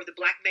gun before the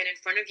Black man in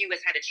front of you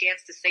has had a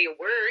chance to say a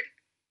word.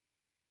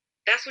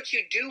 That's what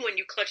you do when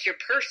you clutch your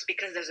purse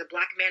because there's a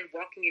Black man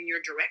walking in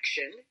your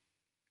direction.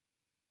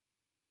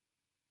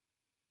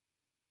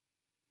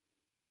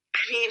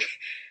 I mean,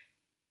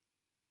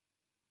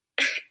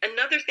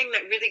 another thing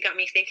that really got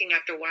me thinking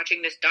after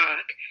watching this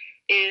doc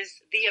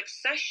is the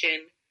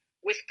obsession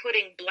with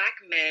putting Black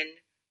men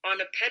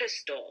on a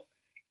pedestal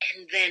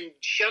and then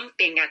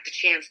jumping at the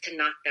chance to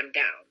knock them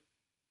down.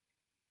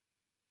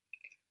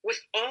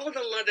 With all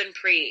the love and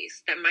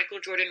praise that Michael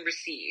Jordan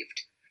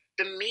received,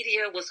 the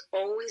media was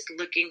always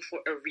looking for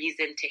a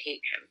reason to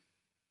hate him.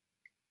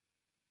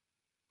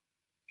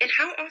 And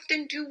how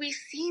often do we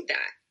see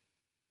that?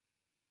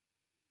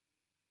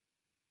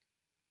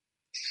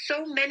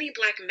 So many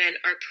Black men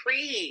are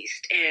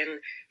praised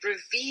and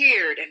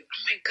revered, and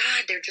oh my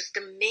God, they're just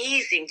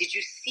amazing. Did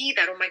you see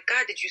that? Oh my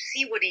God, did you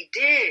see what he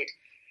did?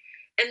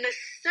 And the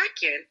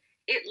second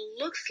it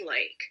looks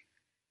like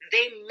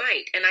they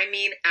might, and I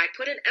mean, I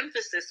put an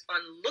emphasis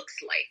on looks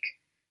like,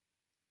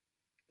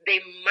 they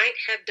might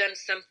have done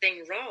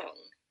something wrong.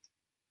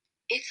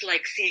 It's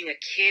like seeing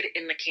a kid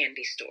in the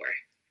candy store.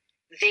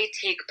 They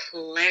take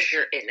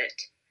pleasure in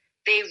it.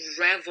 They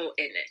revel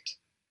in it.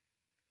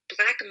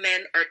 Black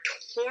men are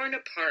torn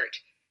apart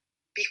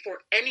before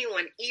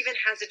anyone even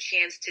has a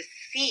chance to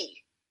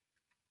see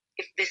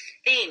if this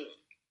thing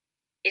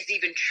is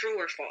even true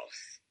or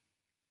false.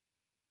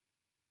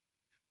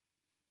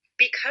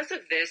 Because of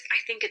this, I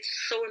think it's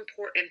so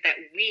important that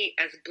we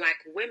as Black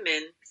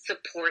women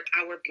support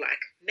our Black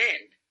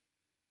men.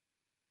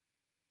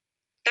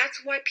 That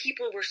That's why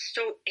people were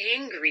so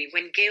angry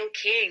when Gayle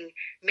King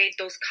made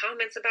those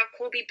comments about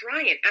Kobe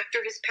Bryant after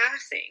his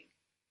passing.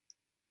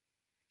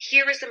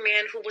 Here is a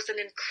man who was an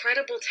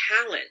incredible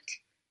talent,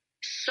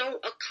 so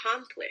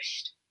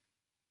accomplished,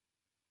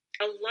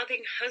 a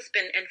loving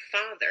husband and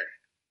father,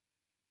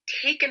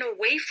 taken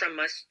away from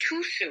us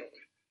too soon.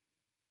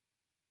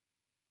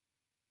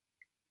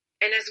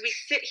 And as we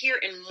sit here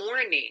in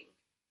mourning,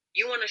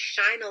 you want to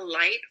shine a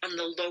light on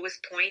the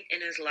lowest point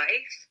in his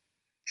life?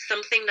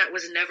 Something that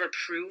was never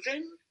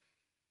proven?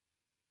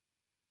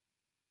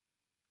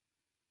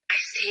 I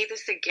say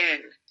this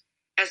again.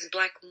 As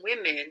Black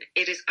women,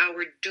 it is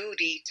our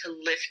duty to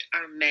lift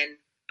our men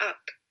up.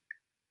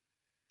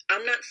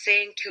 I'm not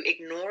saying to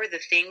ignore the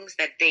things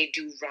that they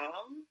do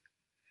wrong,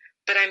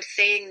 but I'm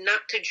saying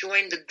not to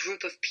join the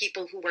group of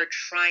people who are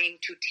trying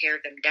to tear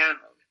them down.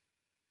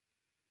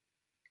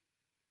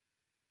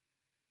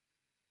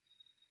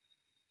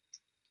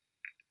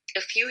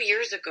 A few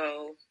years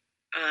ago,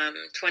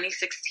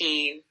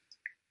 2016,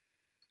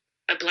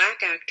 a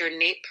Black actor,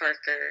 Nate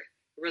Parker,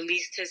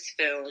 released his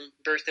film,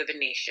 Birth of a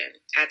Nation,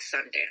 at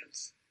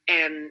Sundance.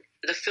 And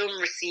the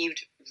film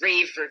received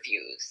rave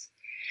reviews.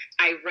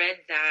 I read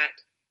that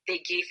they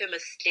gave him a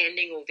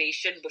standing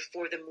ovation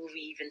before the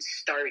movie even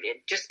started,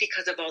 just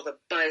because of all the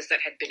buzz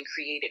that had been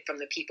created from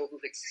the people who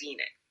had seen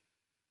it.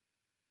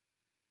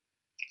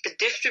 The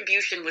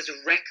distribution was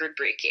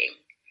record-breaking.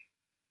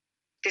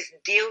 This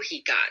deal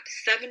he got,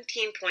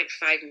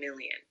 $17.5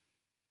 million.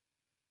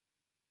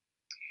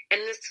 And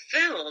this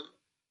film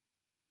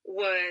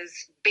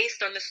was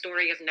based on the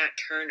story of Nat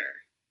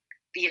Turner,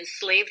 the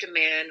enslaved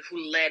man who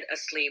led a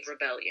slave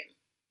rebellion.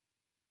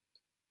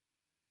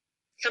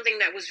 Something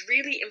that was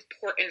really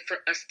important for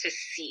us to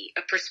see,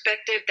 a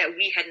perspective that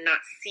we had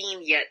not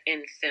seen yet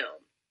in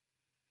film.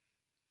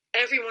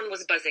 Everyone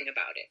was buzzing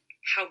about it,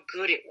 how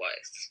good it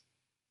was.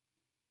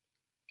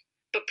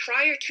 But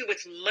prior to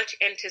its much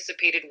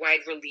anticipated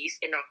wide release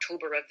in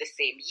October of the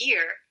same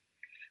year,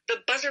 the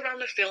buzz around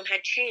the film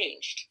had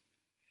changed.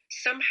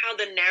 Somehow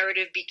the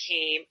narrative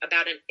became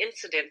about an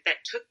incident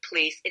that took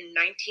place in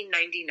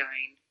 1999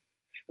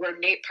 where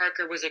Nate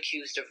Parker was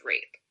accused of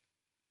rape.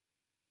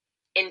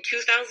 In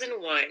 2001,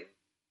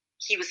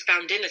 he was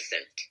found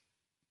innocent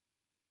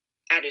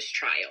at his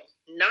trial,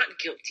 not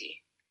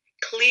guilty,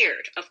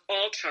 cleared of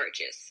all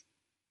charges.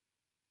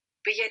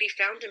 But yet he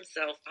found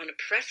himself on a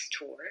press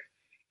tour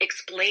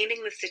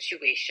explaining the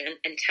situation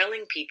and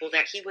telling people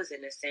that he was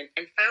innocent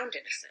and found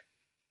innocent.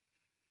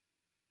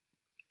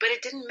 But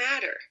it didn't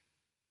matter.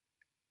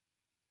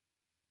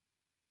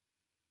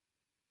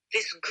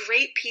 This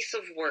great piece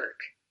of work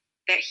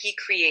that he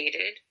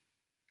created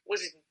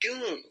was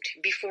doomed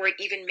before it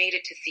even made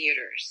it to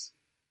theaters.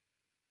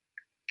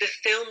 The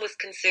film was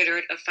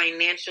considered a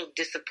financial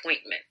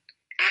disappointment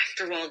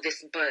after all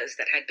this buzz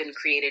that had been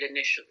created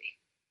initially.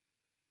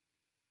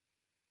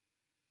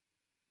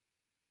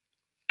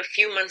 A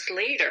few months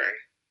later,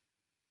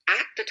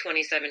 at the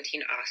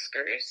 2017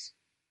 Oscars,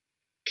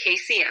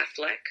 Casey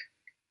Affleck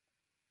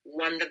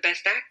won the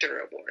Best Actor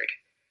award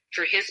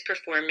for his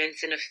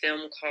performance in a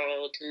film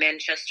called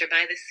Manchester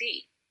by the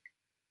Sea.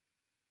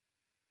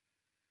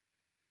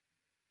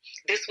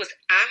 This was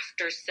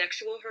after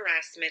sexual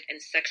harassment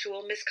and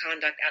sexual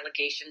misconduct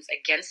allegations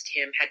against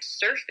him had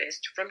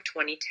surfaced from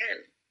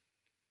 2010.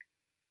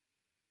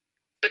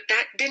 But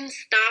that didn't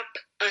stop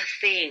a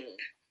thing.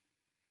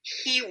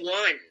 He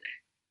won.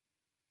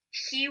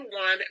 He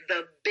won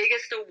the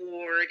biggest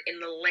award in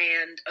the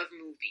land of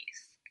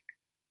movies.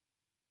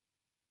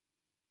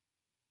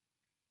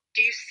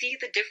 Do you see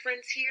the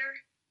difference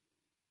here?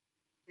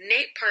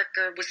 Nate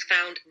Parker was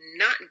found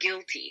not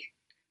guilty,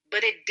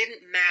 but it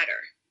didn't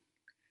matter.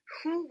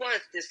 Who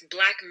was this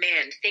Black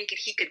man thinking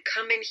he could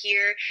come in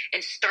here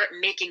and start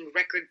making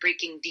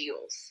record-breaking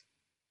deals?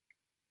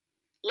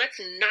 Let's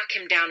knock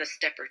him down a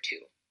step or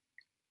two.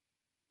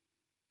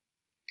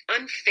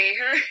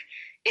 Unfair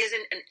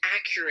isn't an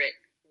accurate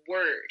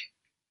word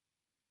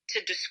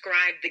to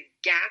describe the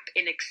gap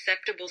in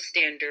acceptable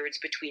standards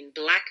between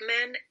Black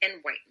men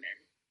and white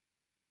men.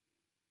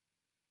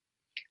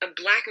 A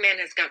Black man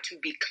has got to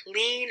be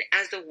clean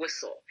as a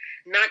whistle,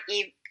 not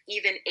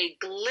even a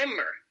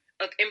glimmer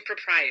of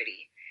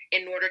impropriety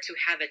in order to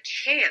have a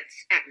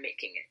chance at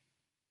making it.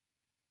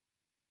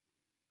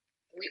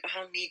 We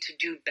all need to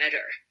do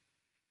better.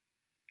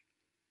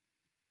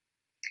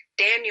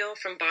 Daniel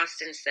from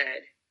Boston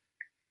said,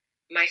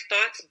 "My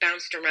thoughts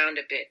bounced around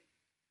a bit,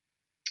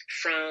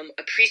 from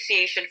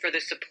appreciation for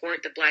the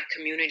support the Black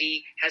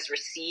community has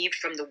received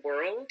from the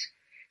world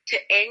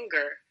to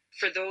anger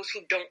for those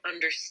who don't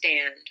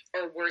understand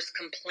or worse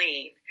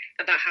complain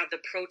about how the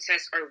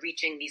protests are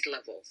reaching these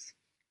levels.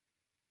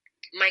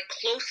 My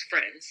close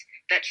friends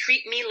that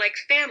treat me like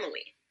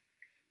family,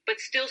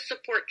 but still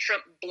support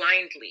Trump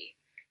blindly,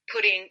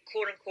 putting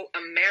quote-unquote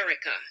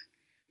America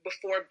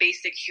before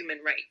basic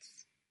human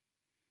rights.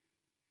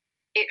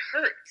 It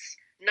hurts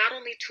not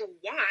only to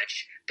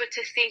watch, but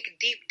to think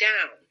deep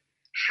down,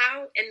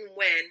 how and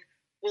when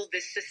will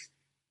this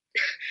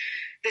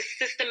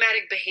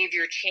systematic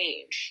behavior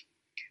change?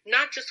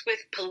 Not just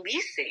with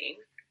policing,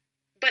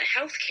 but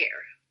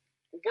healthcare,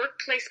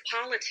 workplace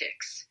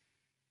politics,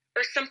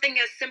 or something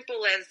as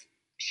simple as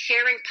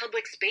sharing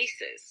public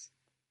spaces.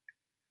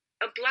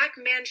 A Black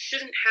man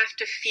shouldn't have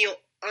to feel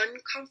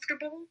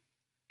uncomfortable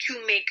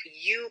to make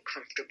you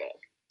comfortable.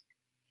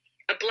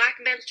 A Black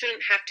man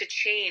shouldn't have to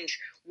change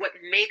what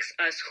makes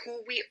us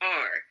who we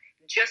are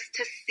just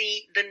to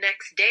see the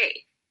next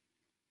day.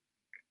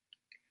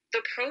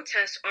 The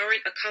protests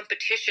aren't a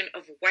competition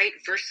of white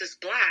versus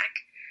Black.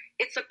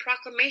 It's a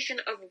proclamation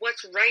of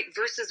what's right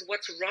versus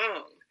what's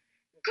wrong,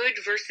 good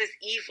versus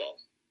evil.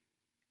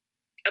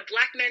 A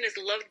Black man is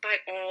loved by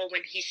all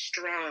when he's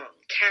strong,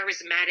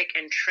 charismatic,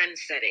 and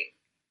trend-setting.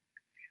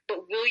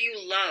 But will you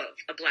love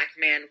a Black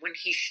man when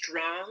he's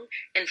strong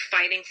and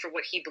fighting for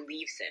what he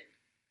believes in?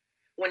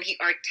 When he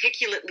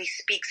articulately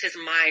speaks his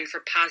mind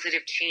for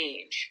positive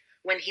change?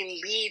 When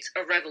he leads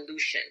a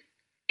revolution?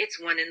 It's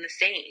one and the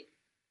same.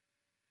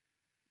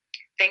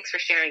 Thanks for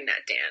sharing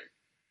that, Dan.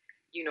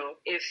 You know,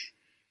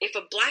 if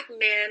a Black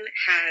man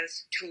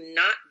has to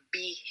not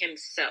be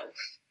himself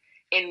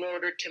in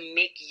order to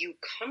make you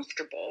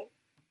comfortable,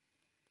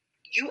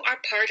 you are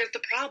part of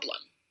the problem.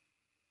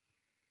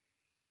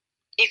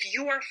 If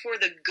you are for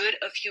the good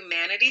of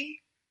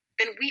humanity,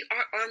 then we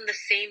are on the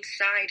same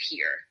side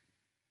here.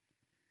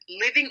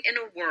 Living in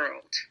a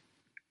world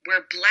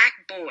where Black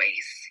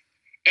boys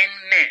and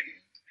men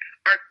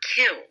are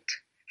killed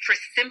for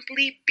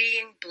simply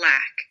being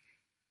Black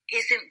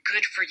isn't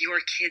good for your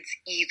kids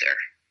either.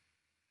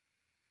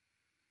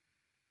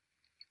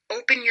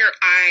 Open your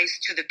eyes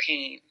to the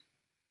pain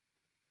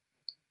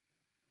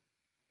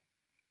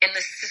and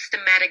the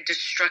systematic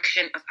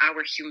destruction of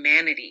our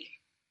humanity.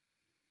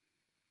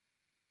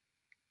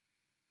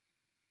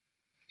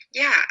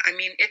 Yeah, I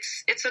mean,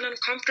 it's an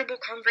uncomfortable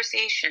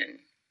conversation,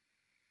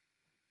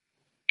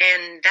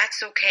 and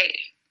that's okay.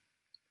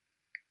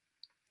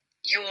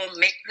 You will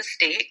make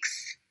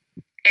mistakes,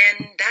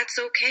 and that's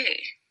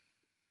okay.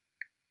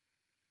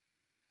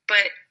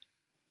 But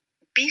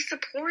be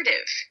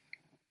supportive,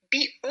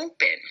 be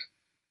open.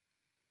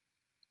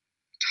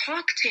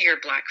 Talk to your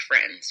Black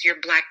friends,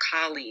 your Black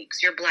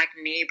colleagues, your Black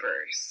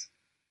neighbors.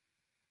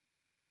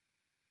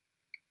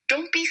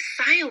 Don't be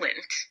silent.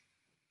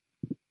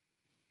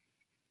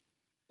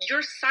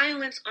 Your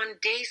silence on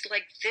days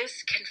like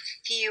this can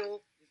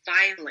feel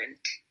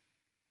violent.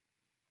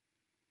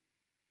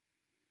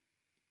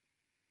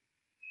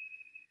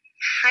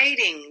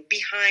 Hiding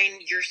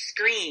behind your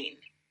screen,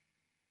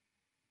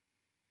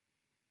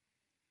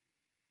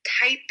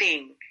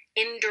 typing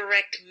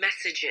indirect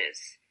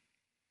messages.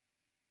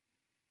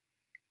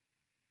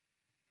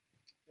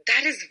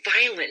 That is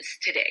violence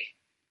today.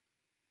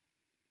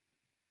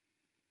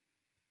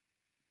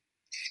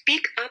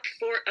 Speak up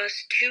for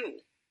us too.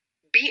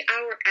 Be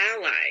our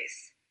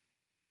allies.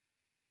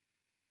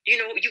 You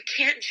know, you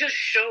can't just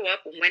show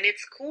up when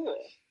it's cool.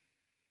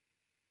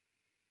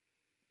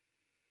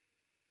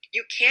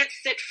 You can't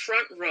sit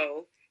front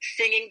row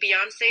singing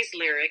Beyonce's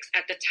lyrics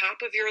at the top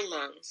of your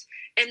lungs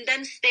and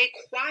then stay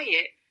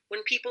quiet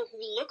when people who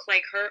look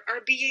like her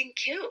are being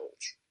killed.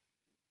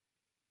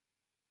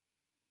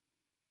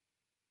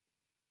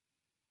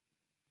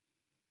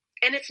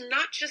 And it's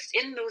not just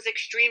in those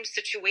extreme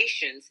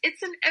situations,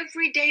 it's in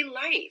everyday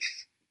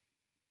life.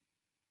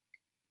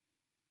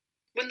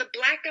 When the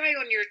Black guy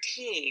on your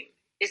team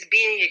is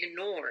being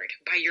ignored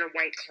by your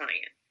white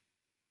client,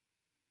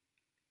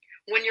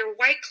 when your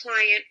white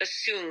client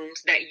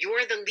assumes that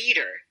you're the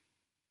leader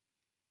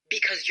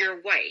because you're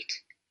white,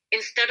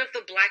 instead of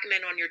the Black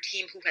man on your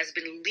team who has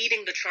been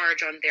leading the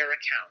charge on their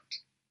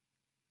account,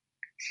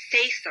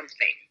 say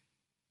something.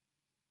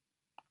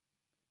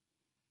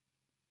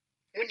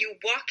 When you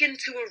walk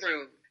into a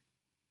room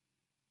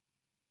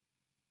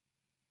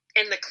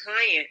and the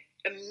client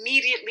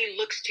immediately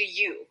looks to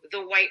you,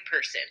 the white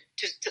person,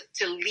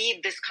 to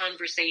lead this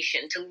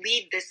conversation, to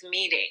lead this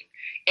meeting,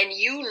 and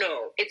you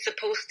know it's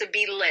supposed to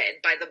be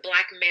led by the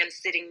Black man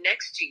sitting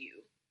next to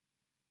you,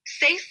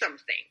 say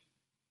something.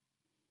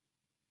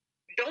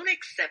 Don't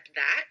accept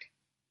that.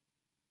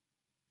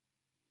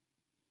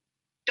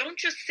 Don't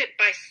just sit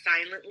by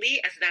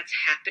silently as that's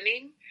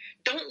happening.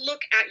 Don't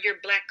look at your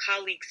Black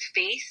colleague's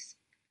face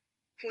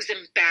who's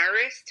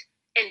embarrassed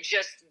and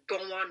just go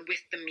on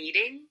with the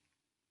meeting.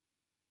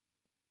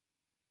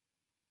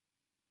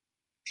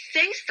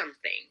 Say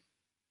something.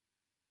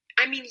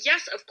 I mean,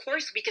 yes, of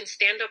course we can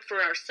stand up for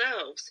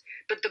ourselves,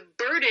 but the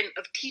burden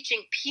of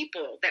teaching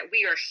people that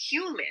we are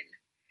human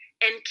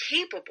and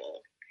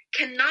capable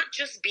cannot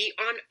just be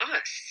on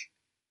us.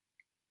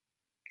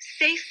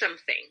 Say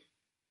something.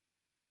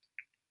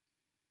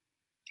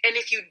 And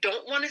if you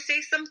don't want to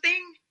say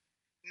something,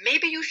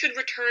 maybe you should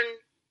return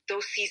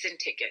those season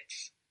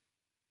tickets.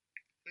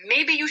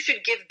 Maybe you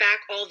should give back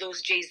all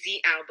those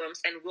Jay-Z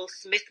albums and Will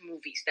Smith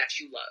movies that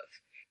you love.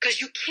 Because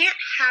you can't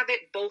have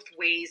it both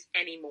ways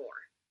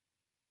anymore.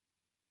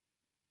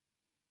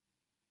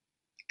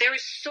 There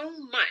is so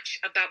much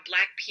about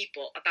Black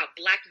people, about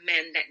Black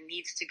men that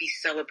needs to be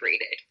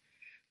celebrated.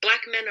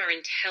 Black men are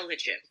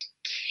intelligent,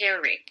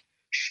 caring,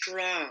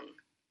 strong,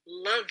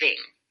 loving,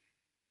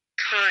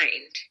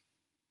 kind.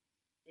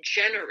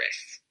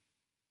 generous,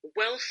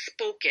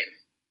 well-spoken,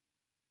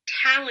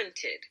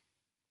 talented,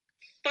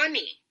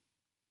 funny,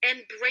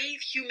 and brave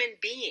human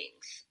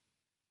beings.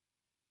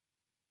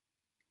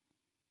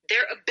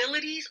 Their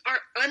abilities are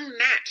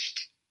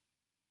unmatched.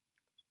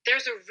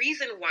 There's a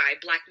reason why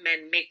Black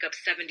men make up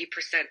 70%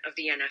 of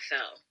the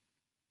NFL,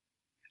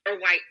 or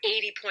why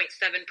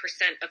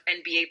 80.7% of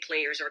NBA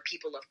players are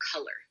people of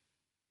color.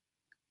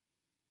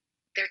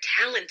 They're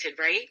talented,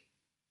 right?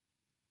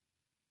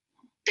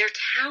 They're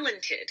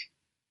talented.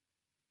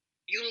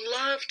 You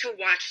love to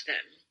watch them.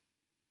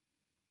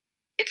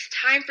 It's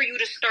time for you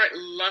to start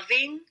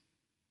loving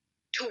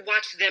to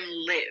watch them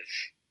live.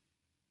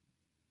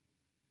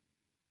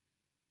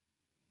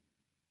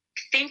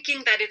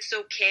 Thinking that it's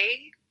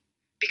okay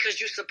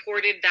because you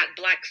supported that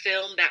Black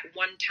film that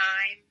one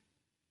time,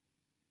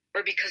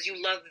 or because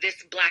you love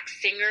this Black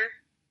singer,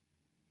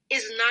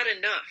 is not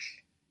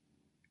enough.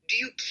 Do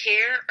you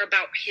care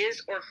about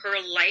his or her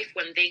life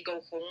when they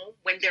go home,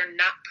 when they're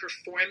not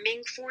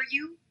performing for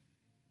you?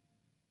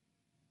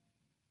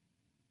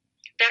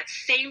 That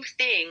same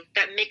thing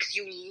that makes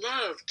you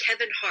love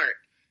Kevin Hart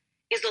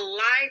is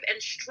alive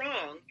and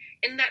strong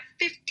in that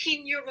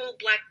 15-year-old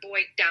Black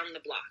boy down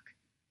the block.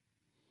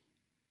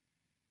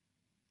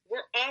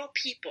 We're all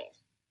people.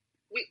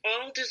 We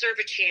all deserve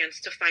a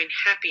chance to find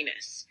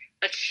happiness,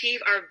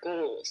 achieve our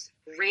goals,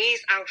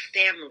 raise our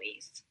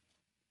families.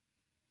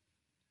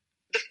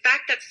 The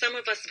fact that some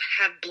of us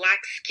have Black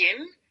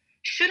skin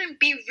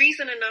shouldn't be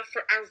reason enough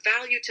for our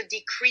value to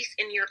decrease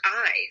in your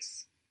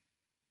eyes.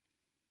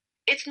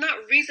 It's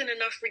not reason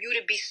enough for you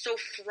to be so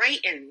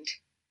frightened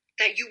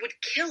that you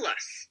would kill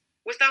us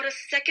without a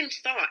second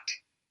thought.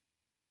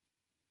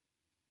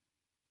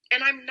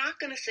 And I'm not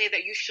going to say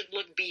that you should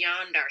look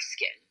beyond our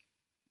skin,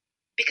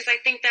 because I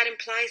think that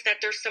implies that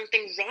there's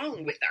something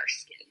wrong with our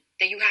skin,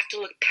 that you have to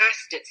look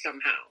past it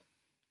somehow.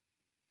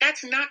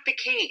 That's not the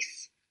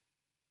case.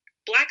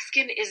 Black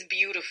skin is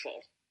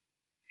beautiful.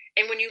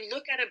 And when you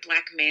look at a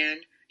Black man,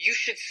 you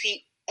should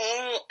see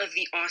all of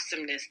the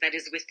awesomeness that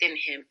is within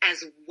him,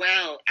 as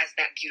well as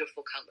that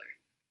beautiful color.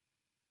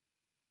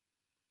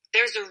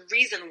 There's a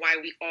reason why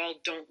we all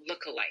don't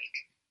look alike.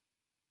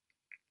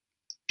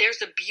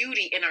 There's a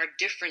beauty in our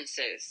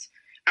differences,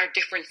 our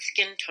different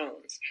skin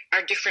tones,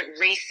 our different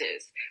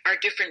races, our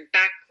different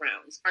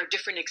backgrounds, our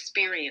different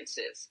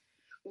experiences.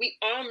 We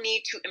all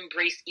need to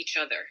embrace each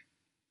other.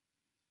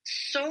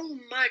 So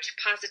much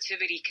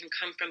positivity can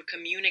come from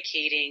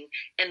communicating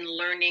and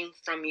learning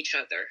from each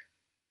other.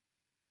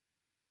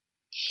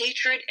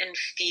 Hatred and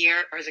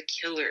fear are the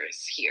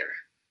killers here.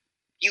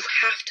 You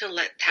have to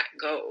let that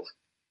go.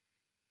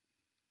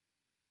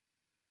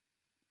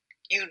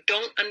 You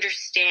don't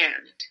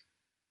understand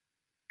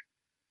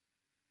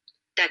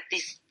that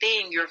this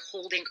thing you're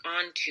holding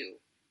on to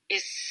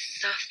is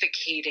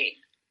suffocating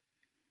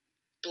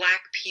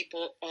Black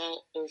people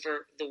all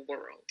over the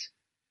world.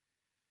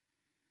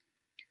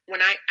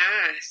 When I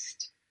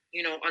asked,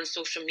 on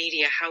social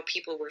media how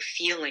people were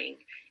feeling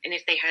and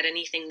if they had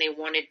anything they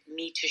wanted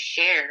me to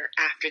share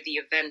after the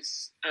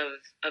events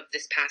of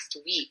this past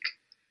week,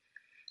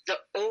 the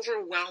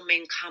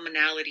overwhelming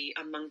commonality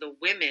among the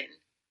women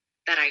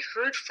that I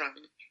heard from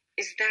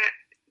is that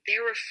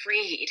they're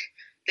afraid.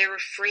 They're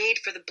afraid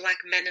for the Black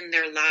men in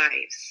their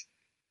lives.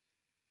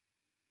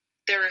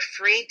 They're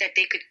afraid that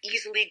they could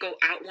easily go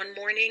out one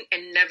morning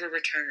and never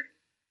return.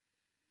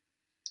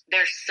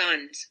 Their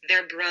sons,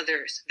 their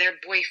brothers, their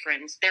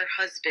boyfriends, their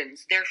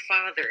husbands, their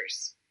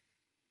fathers.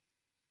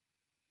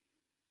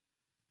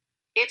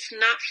 It's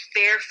not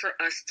fair for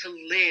us to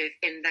live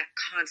in that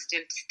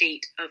constant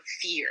state of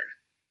fear.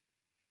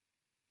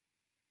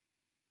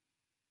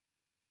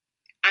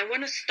 I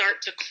want to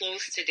start to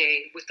close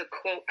today with a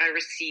quote I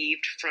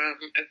received from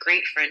a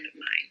great friend of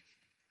mine.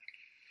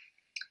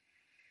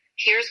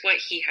 Here's what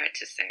he had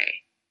to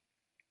say.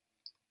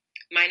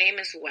 My name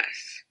is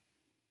Wes.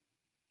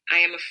 I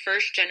am a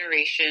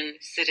first-generation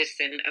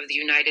citizen of the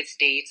United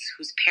States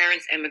whose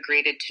parents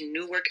emigrated to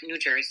Newark, New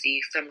Jersey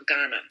from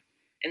Ghana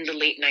in the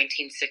late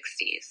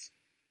 1960s.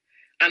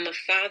 I'm a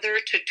father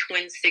to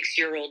twin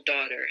 6-year-old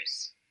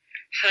daughters,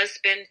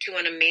 husband to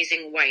an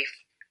amazing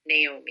wife,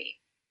 Naomi.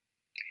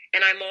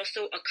 And I'm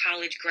also a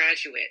college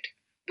graduate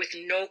with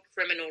no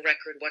criminal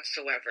record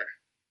whatsoever.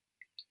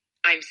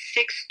 I'm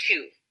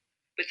 6'2",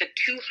 with a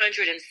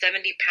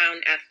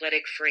 270-pound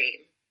athletic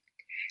frame.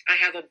 I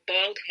have a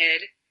bald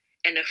head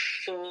and a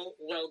full,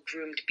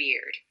 well-groomed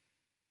beard.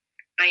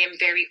 I am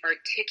very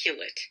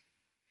articulate.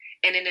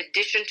 And in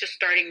addition to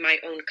starting my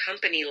own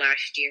company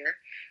last year,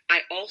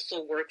 I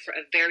also work for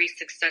a very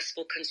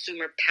successful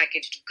consumer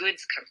packaged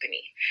goods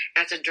company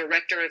as a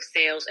director of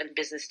sales and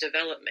business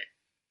development.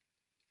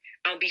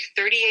 I'll be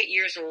 38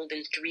 years old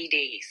in 3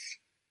 days.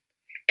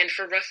 And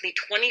for roughly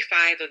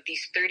 25 of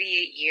these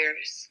 38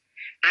 years,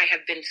 I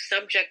have been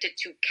subjected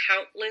to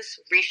countless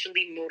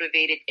racially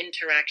motivated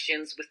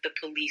interactions with the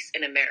police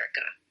in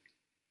America.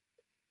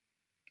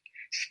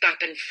 Stop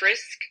and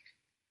frisk,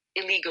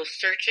 illegal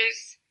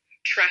searches,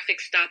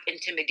 traffic stop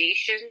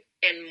intimidation,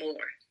 and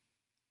more.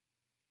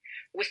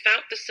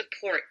 Without the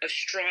support of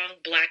strong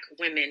Black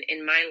women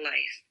in my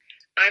life,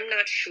 I'm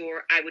not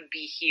sure I would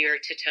be here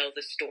to tell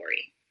the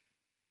story.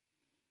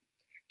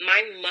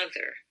 My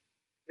mother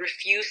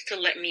refused to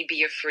let me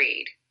be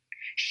afraid.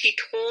 She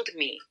told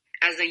me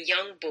as a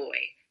young boy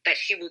that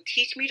she will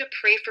teach me to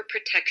pray for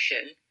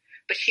protection,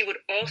 but she would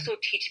also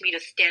teach me to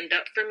stand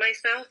up for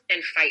myself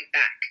and fight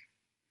back.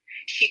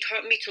 She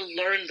taught me to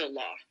learn the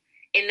law,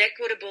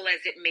 inequitable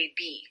as it may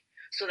be,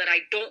 so that I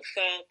don't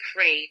fall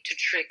prey to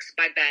tricks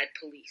by bad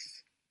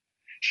police.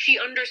 She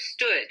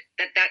understood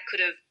that that could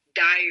have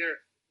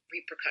dire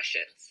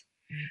repercussions,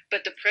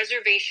 but the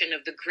preservation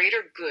of the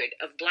greater good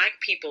of Black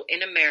people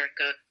in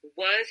America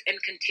was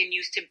and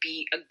continues to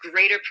be a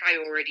greater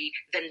priority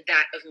than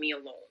that of me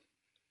alone.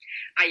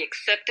 I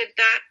accepted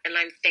that, and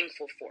I'm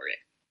thankful for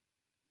it.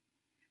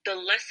 The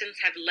lessons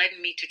have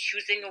led me to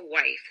choosing a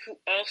wife who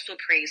also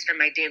prays for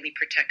my daily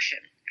protection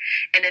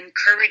and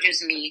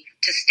encourages me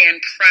to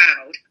stand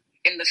proud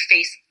in the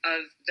face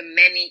of the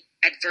many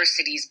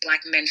adversities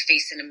Black men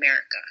face in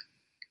America.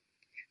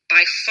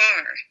 By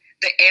far,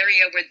 the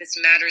area where this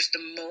matters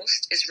the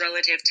most is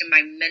relative to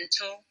my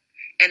mental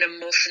and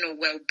emotional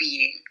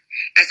well-being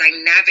as I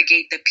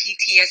navigate the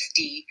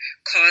PTSD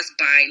caused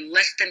by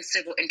less than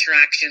civil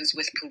interactions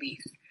with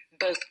police,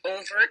 both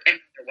overt and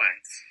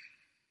otherwise.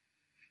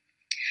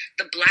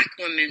 The Black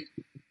woman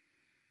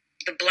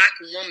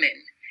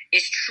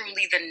is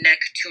truly the neck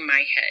to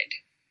my head.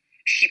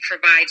 She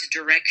provides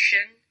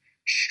direction,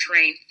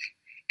 strength,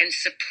 and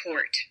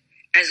support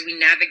as we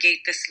navigate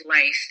this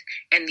life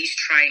and these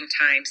trying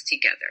times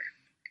together.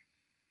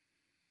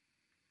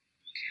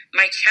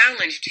 My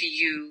challenge to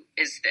you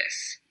is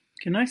this.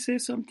 Can I say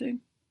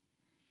something?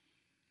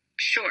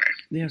 Sure.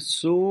 There are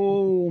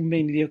so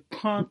many, there are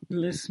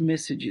countless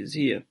messages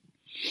here.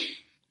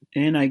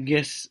 And I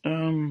guess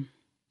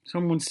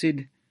someone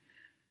said,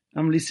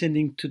 I'm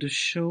listening to the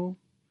show.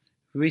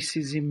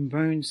 Racism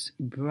burns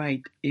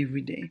bright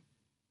every day.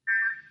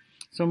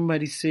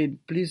 Somebody said,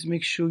 please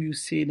make sure you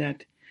say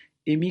that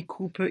Amy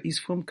Cooper is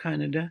from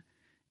Canada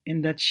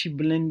and that she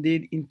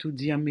blended into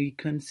the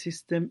American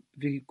system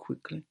very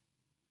quickly.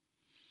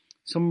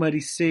 Somebody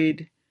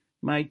said,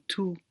 my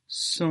 2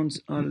 sons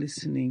are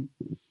listening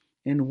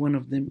and one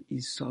of them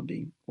is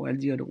sobbing while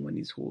the other one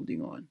is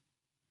holding on.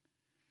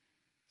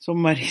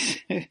 Somebody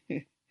said,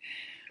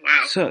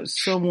 wow. So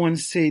someone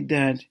said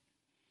that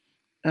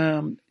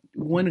one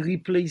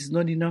replay is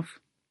not enough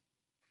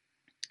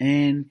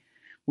and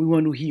we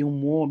want to hear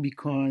more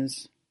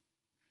because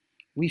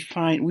we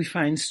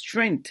find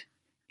strength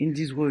in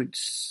these words.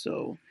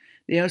 So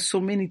there are so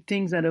many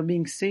things that are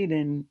being said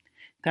and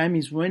time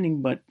is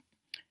running,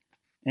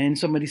 and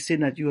somebody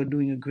said that you are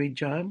doing a great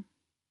job.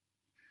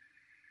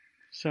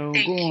 So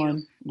Thank go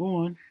you.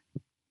 on.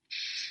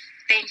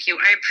 Thank you.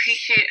 I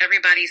appreciate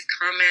everybody's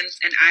comments,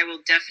 and I will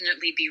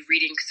definitely be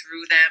reading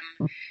through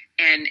them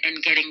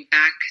and getting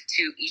back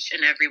to each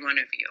and every one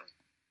of you.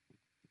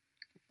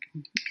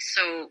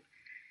 So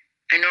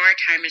I know our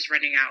time is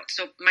running out.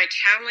 So my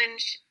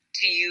challenge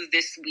to you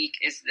this week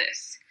is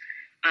this.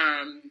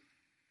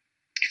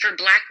 For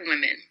Black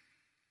women,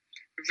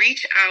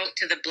 reach out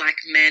to the Black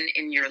men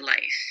in your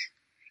life,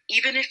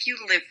 even if you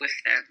live with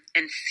them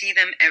and see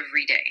them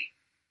every day.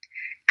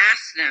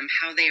 Ask them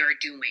how they are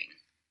doing.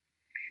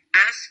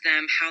 Ask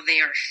them how they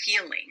are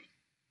feeling.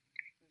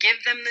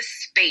 Give them the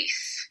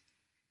space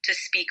to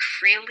speak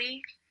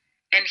freely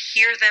and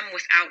hear them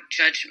without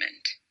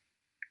judgment.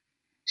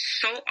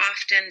 So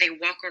often they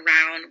walk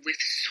around with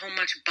so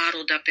much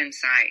bottled up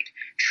inside,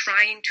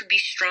 trying to be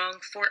strong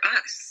for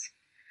us,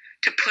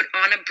 to put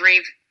on a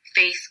brave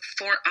face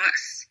for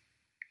us.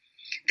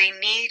 They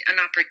need an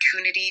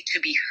opportunity to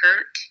be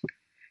hurt,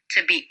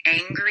 to be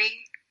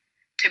angry,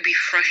 to be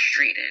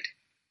frustrated.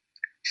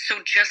 So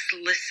just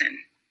listen.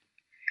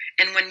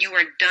 And when you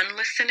are done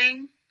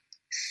listening,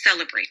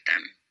 celebrate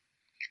them.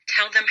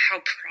 Tell them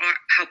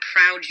how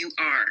proud you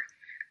are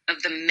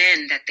of the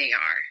men that they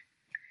are.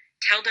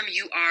 Tell them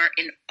you are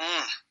in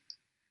awe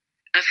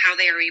of how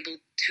they are able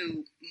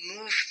to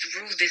move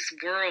through this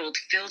world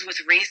filled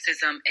with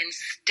racism and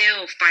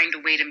still find a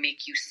way to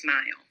make you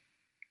smile.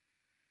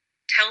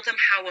 Tell them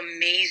how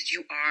amazed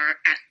you are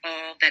at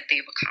all that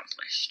they've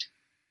accomplished.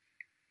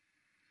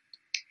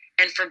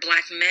 And for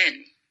Black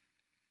men,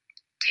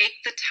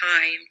 take the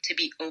time to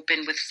be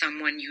open with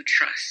someone you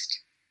trust.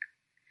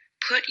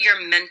 Put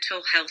your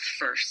mental health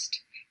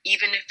first,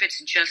 even if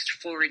it's just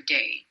for a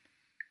day,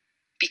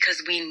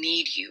 because we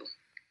need you.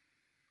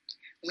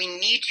 We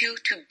need you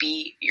to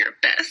be your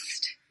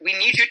best. We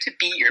need you to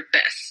be your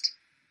best,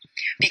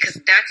 because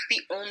that's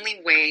the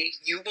only way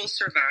you will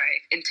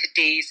survive in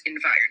today's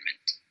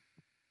environment.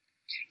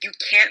 You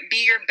can't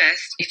be your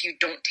best if you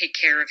don't take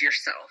care of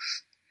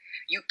yourself.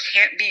 You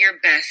can't be your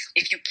best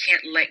if you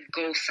can't let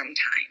go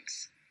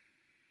sometimes.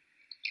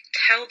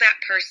 Tell that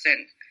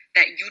person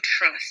that you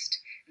trust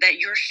that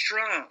you're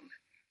strong,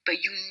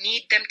 but you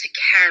need them to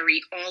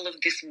carry all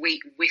of this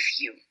weight with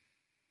you.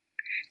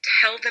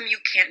 Tell them you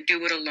can't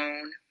do it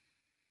alone.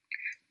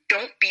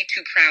 Don't be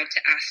too proud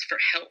to ask for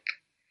help.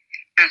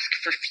 Ask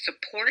for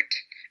support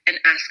and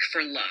ask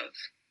for love.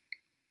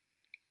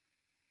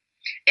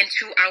 And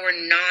to our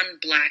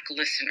non-Black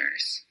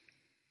listeners,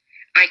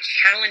 I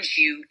challenge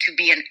you to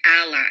be an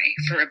ally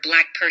for a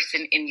Black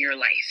person in your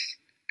life.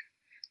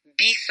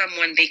 Be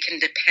someone they can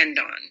depend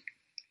on.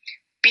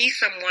 Be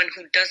someone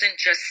who doesn't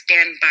just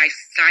stand by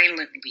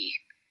silently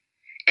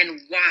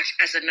and watch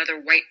as another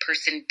white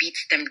person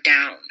beats them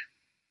down.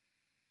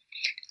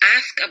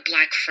 Ask a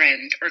Black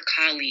friend or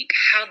colleague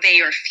how they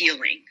are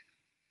feeling.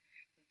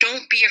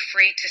 Don't be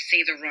afraid to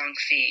say the wrong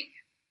thing.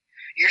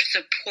 Your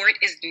support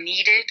is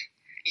needed.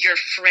 Your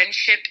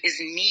friendship is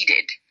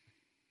needed.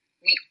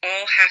 We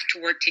all have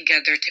to work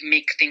together to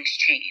make things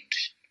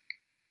change.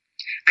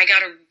 I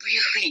got a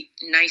really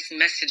nice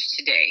message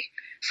today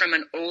from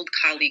an old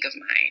colleague of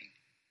mine,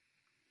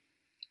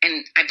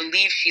 and I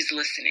believe she's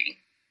listening.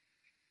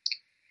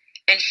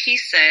 And she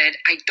said,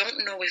 I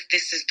don't know if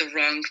this is the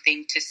wrong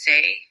thing to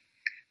say,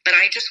 but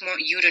I just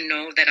want you to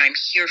know that I'm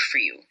here for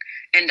you,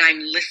 and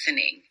I'm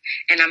listening,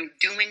 and I'm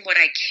doing what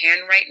I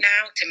can right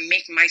now to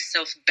make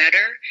myself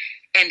better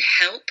and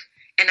help,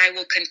 and I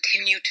will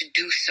continue to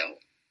do so.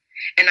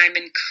 And I'm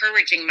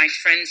encouraging my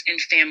friends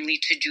and family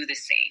to do the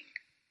same.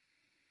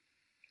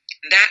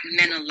 That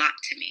meant a lot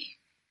to me.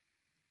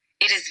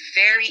 It is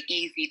very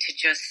easy to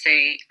just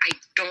say, I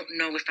don't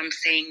know if I'm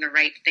saying the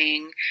right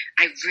thing.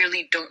 I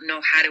really don't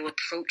know how to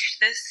approach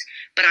this,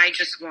 but I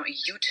just want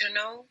you to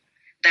know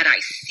that I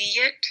see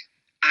it,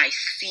 I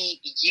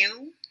see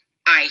you,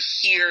 I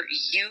hear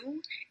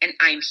you, and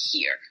I'm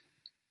here.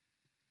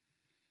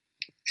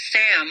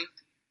 Sam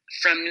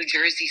from New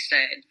Jersey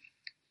said,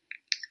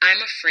 I'm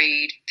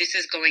afraid this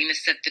is going to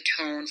set the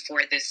tone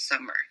for this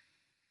summer.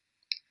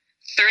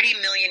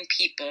 30 million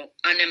people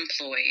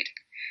unemployed,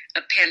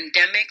 a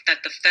pandemic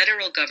that the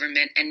federal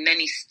government and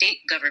many state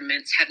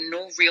governments have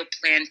no real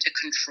plan to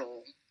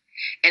control,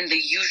 and the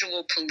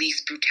usual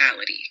police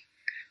brutality.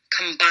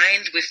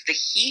 Combined with the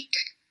heat,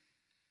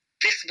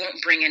 this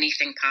won't bring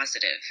anything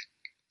positive.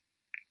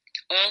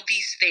 All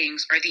these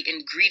things are the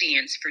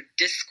ingredients for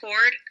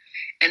discord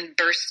and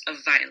bursts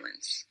of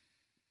violence.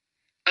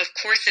 Of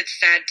course, it's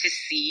sad to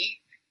see,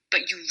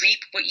 but you reap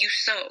what you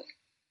sow.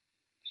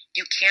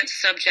 You can't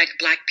subject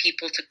Black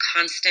people to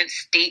constant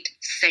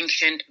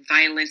state-sanctioned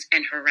violence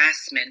and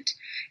harassment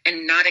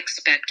and not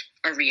expect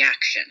a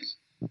reaction.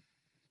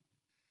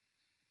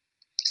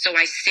 So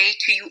I say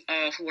to you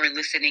all who are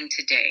listening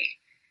today,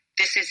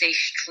 this is a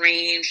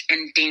strange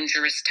and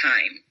dangerous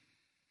time.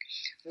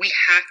 We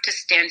have to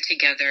stand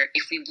together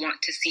if we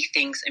want to see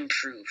things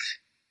improve.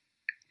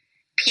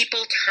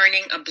 People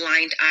turning a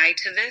blind eye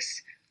to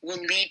this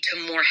will lead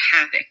to more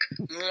havoc,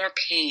 more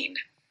pain.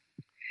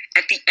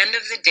 At the end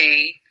of the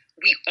day,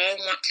 we all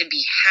want to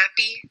be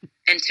happy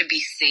and to be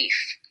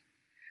safe.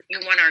 We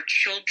want our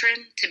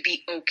children to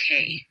be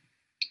okay.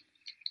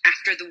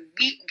 After the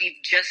week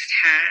we've just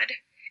had,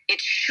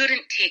 it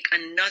shouldn't take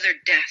another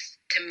death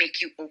to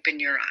make you open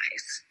your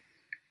eyes.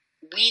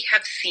 We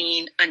have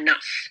seen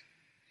enough.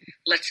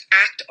 Let's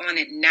act on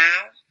it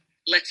now.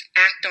 Let's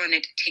act on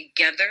it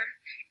together,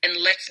 and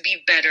let's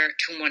be better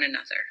to one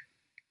another.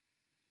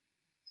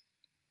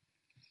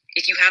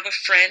 If you have a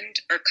friend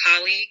or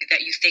colleague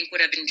that you think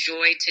would have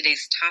enjoyed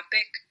today's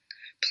topic,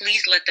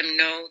 please let them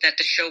know that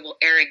the show will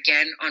air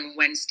again on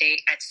Wednesday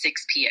at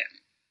 6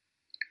 p.m.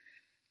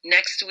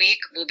 Next week,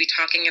 we'll be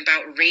talking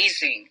about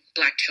raising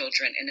Black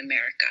children in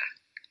America.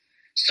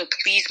 So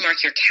please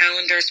mark your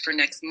calendars for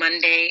next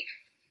Monday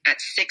at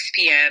 6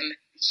 p.m.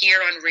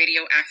 here on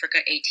Radio Africa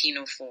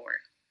 1804.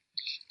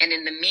 And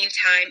in the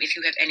meantime, if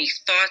you have any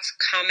thoughts,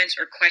 comments,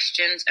 or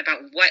questions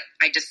about what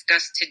I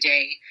discussed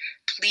today,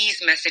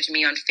 please message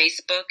me on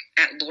Facebook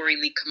at Lori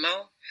Lee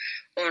Camo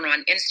or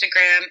on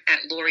Instagram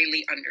at Lori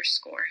Lee _.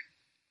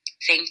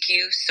 Thank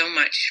you so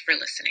much for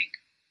listening.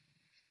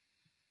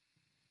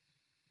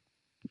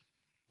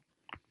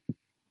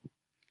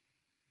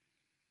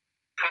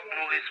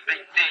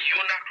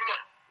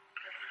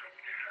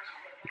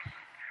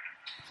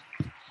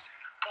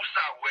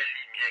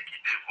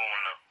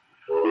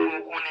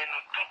 On est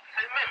nous toutes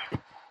ces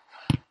mêmes.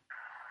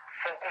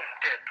 Faut qu'on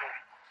t'aide tout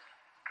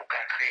pour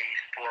qu'on crée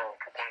histoire,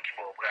 pour qu'on qui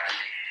va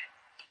regarder.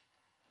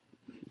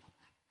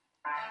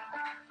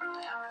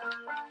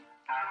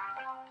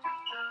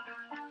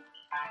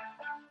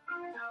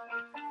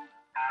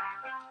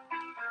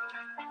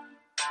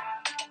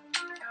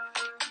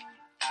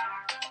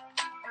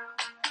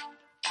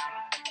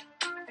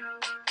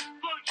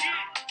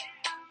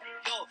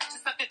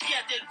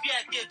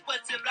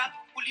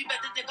 Pour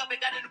liberté de comme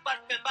garder nous pas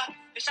de faire back.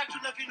 Et chaque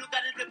jour nous nous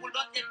garder pour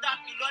l'autre état,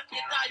 l'autre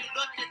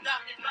état.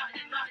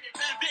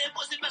 Un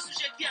poser pas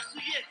sujet qui a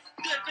souillé.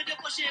 Deux de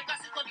cocher et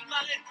casser contre le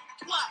marée.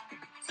 Trois,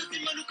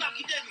 sentiment nous qui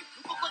nous.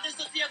 Nous pouvons des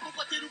sociétés pour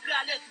côté nous plaît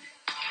à l'aise.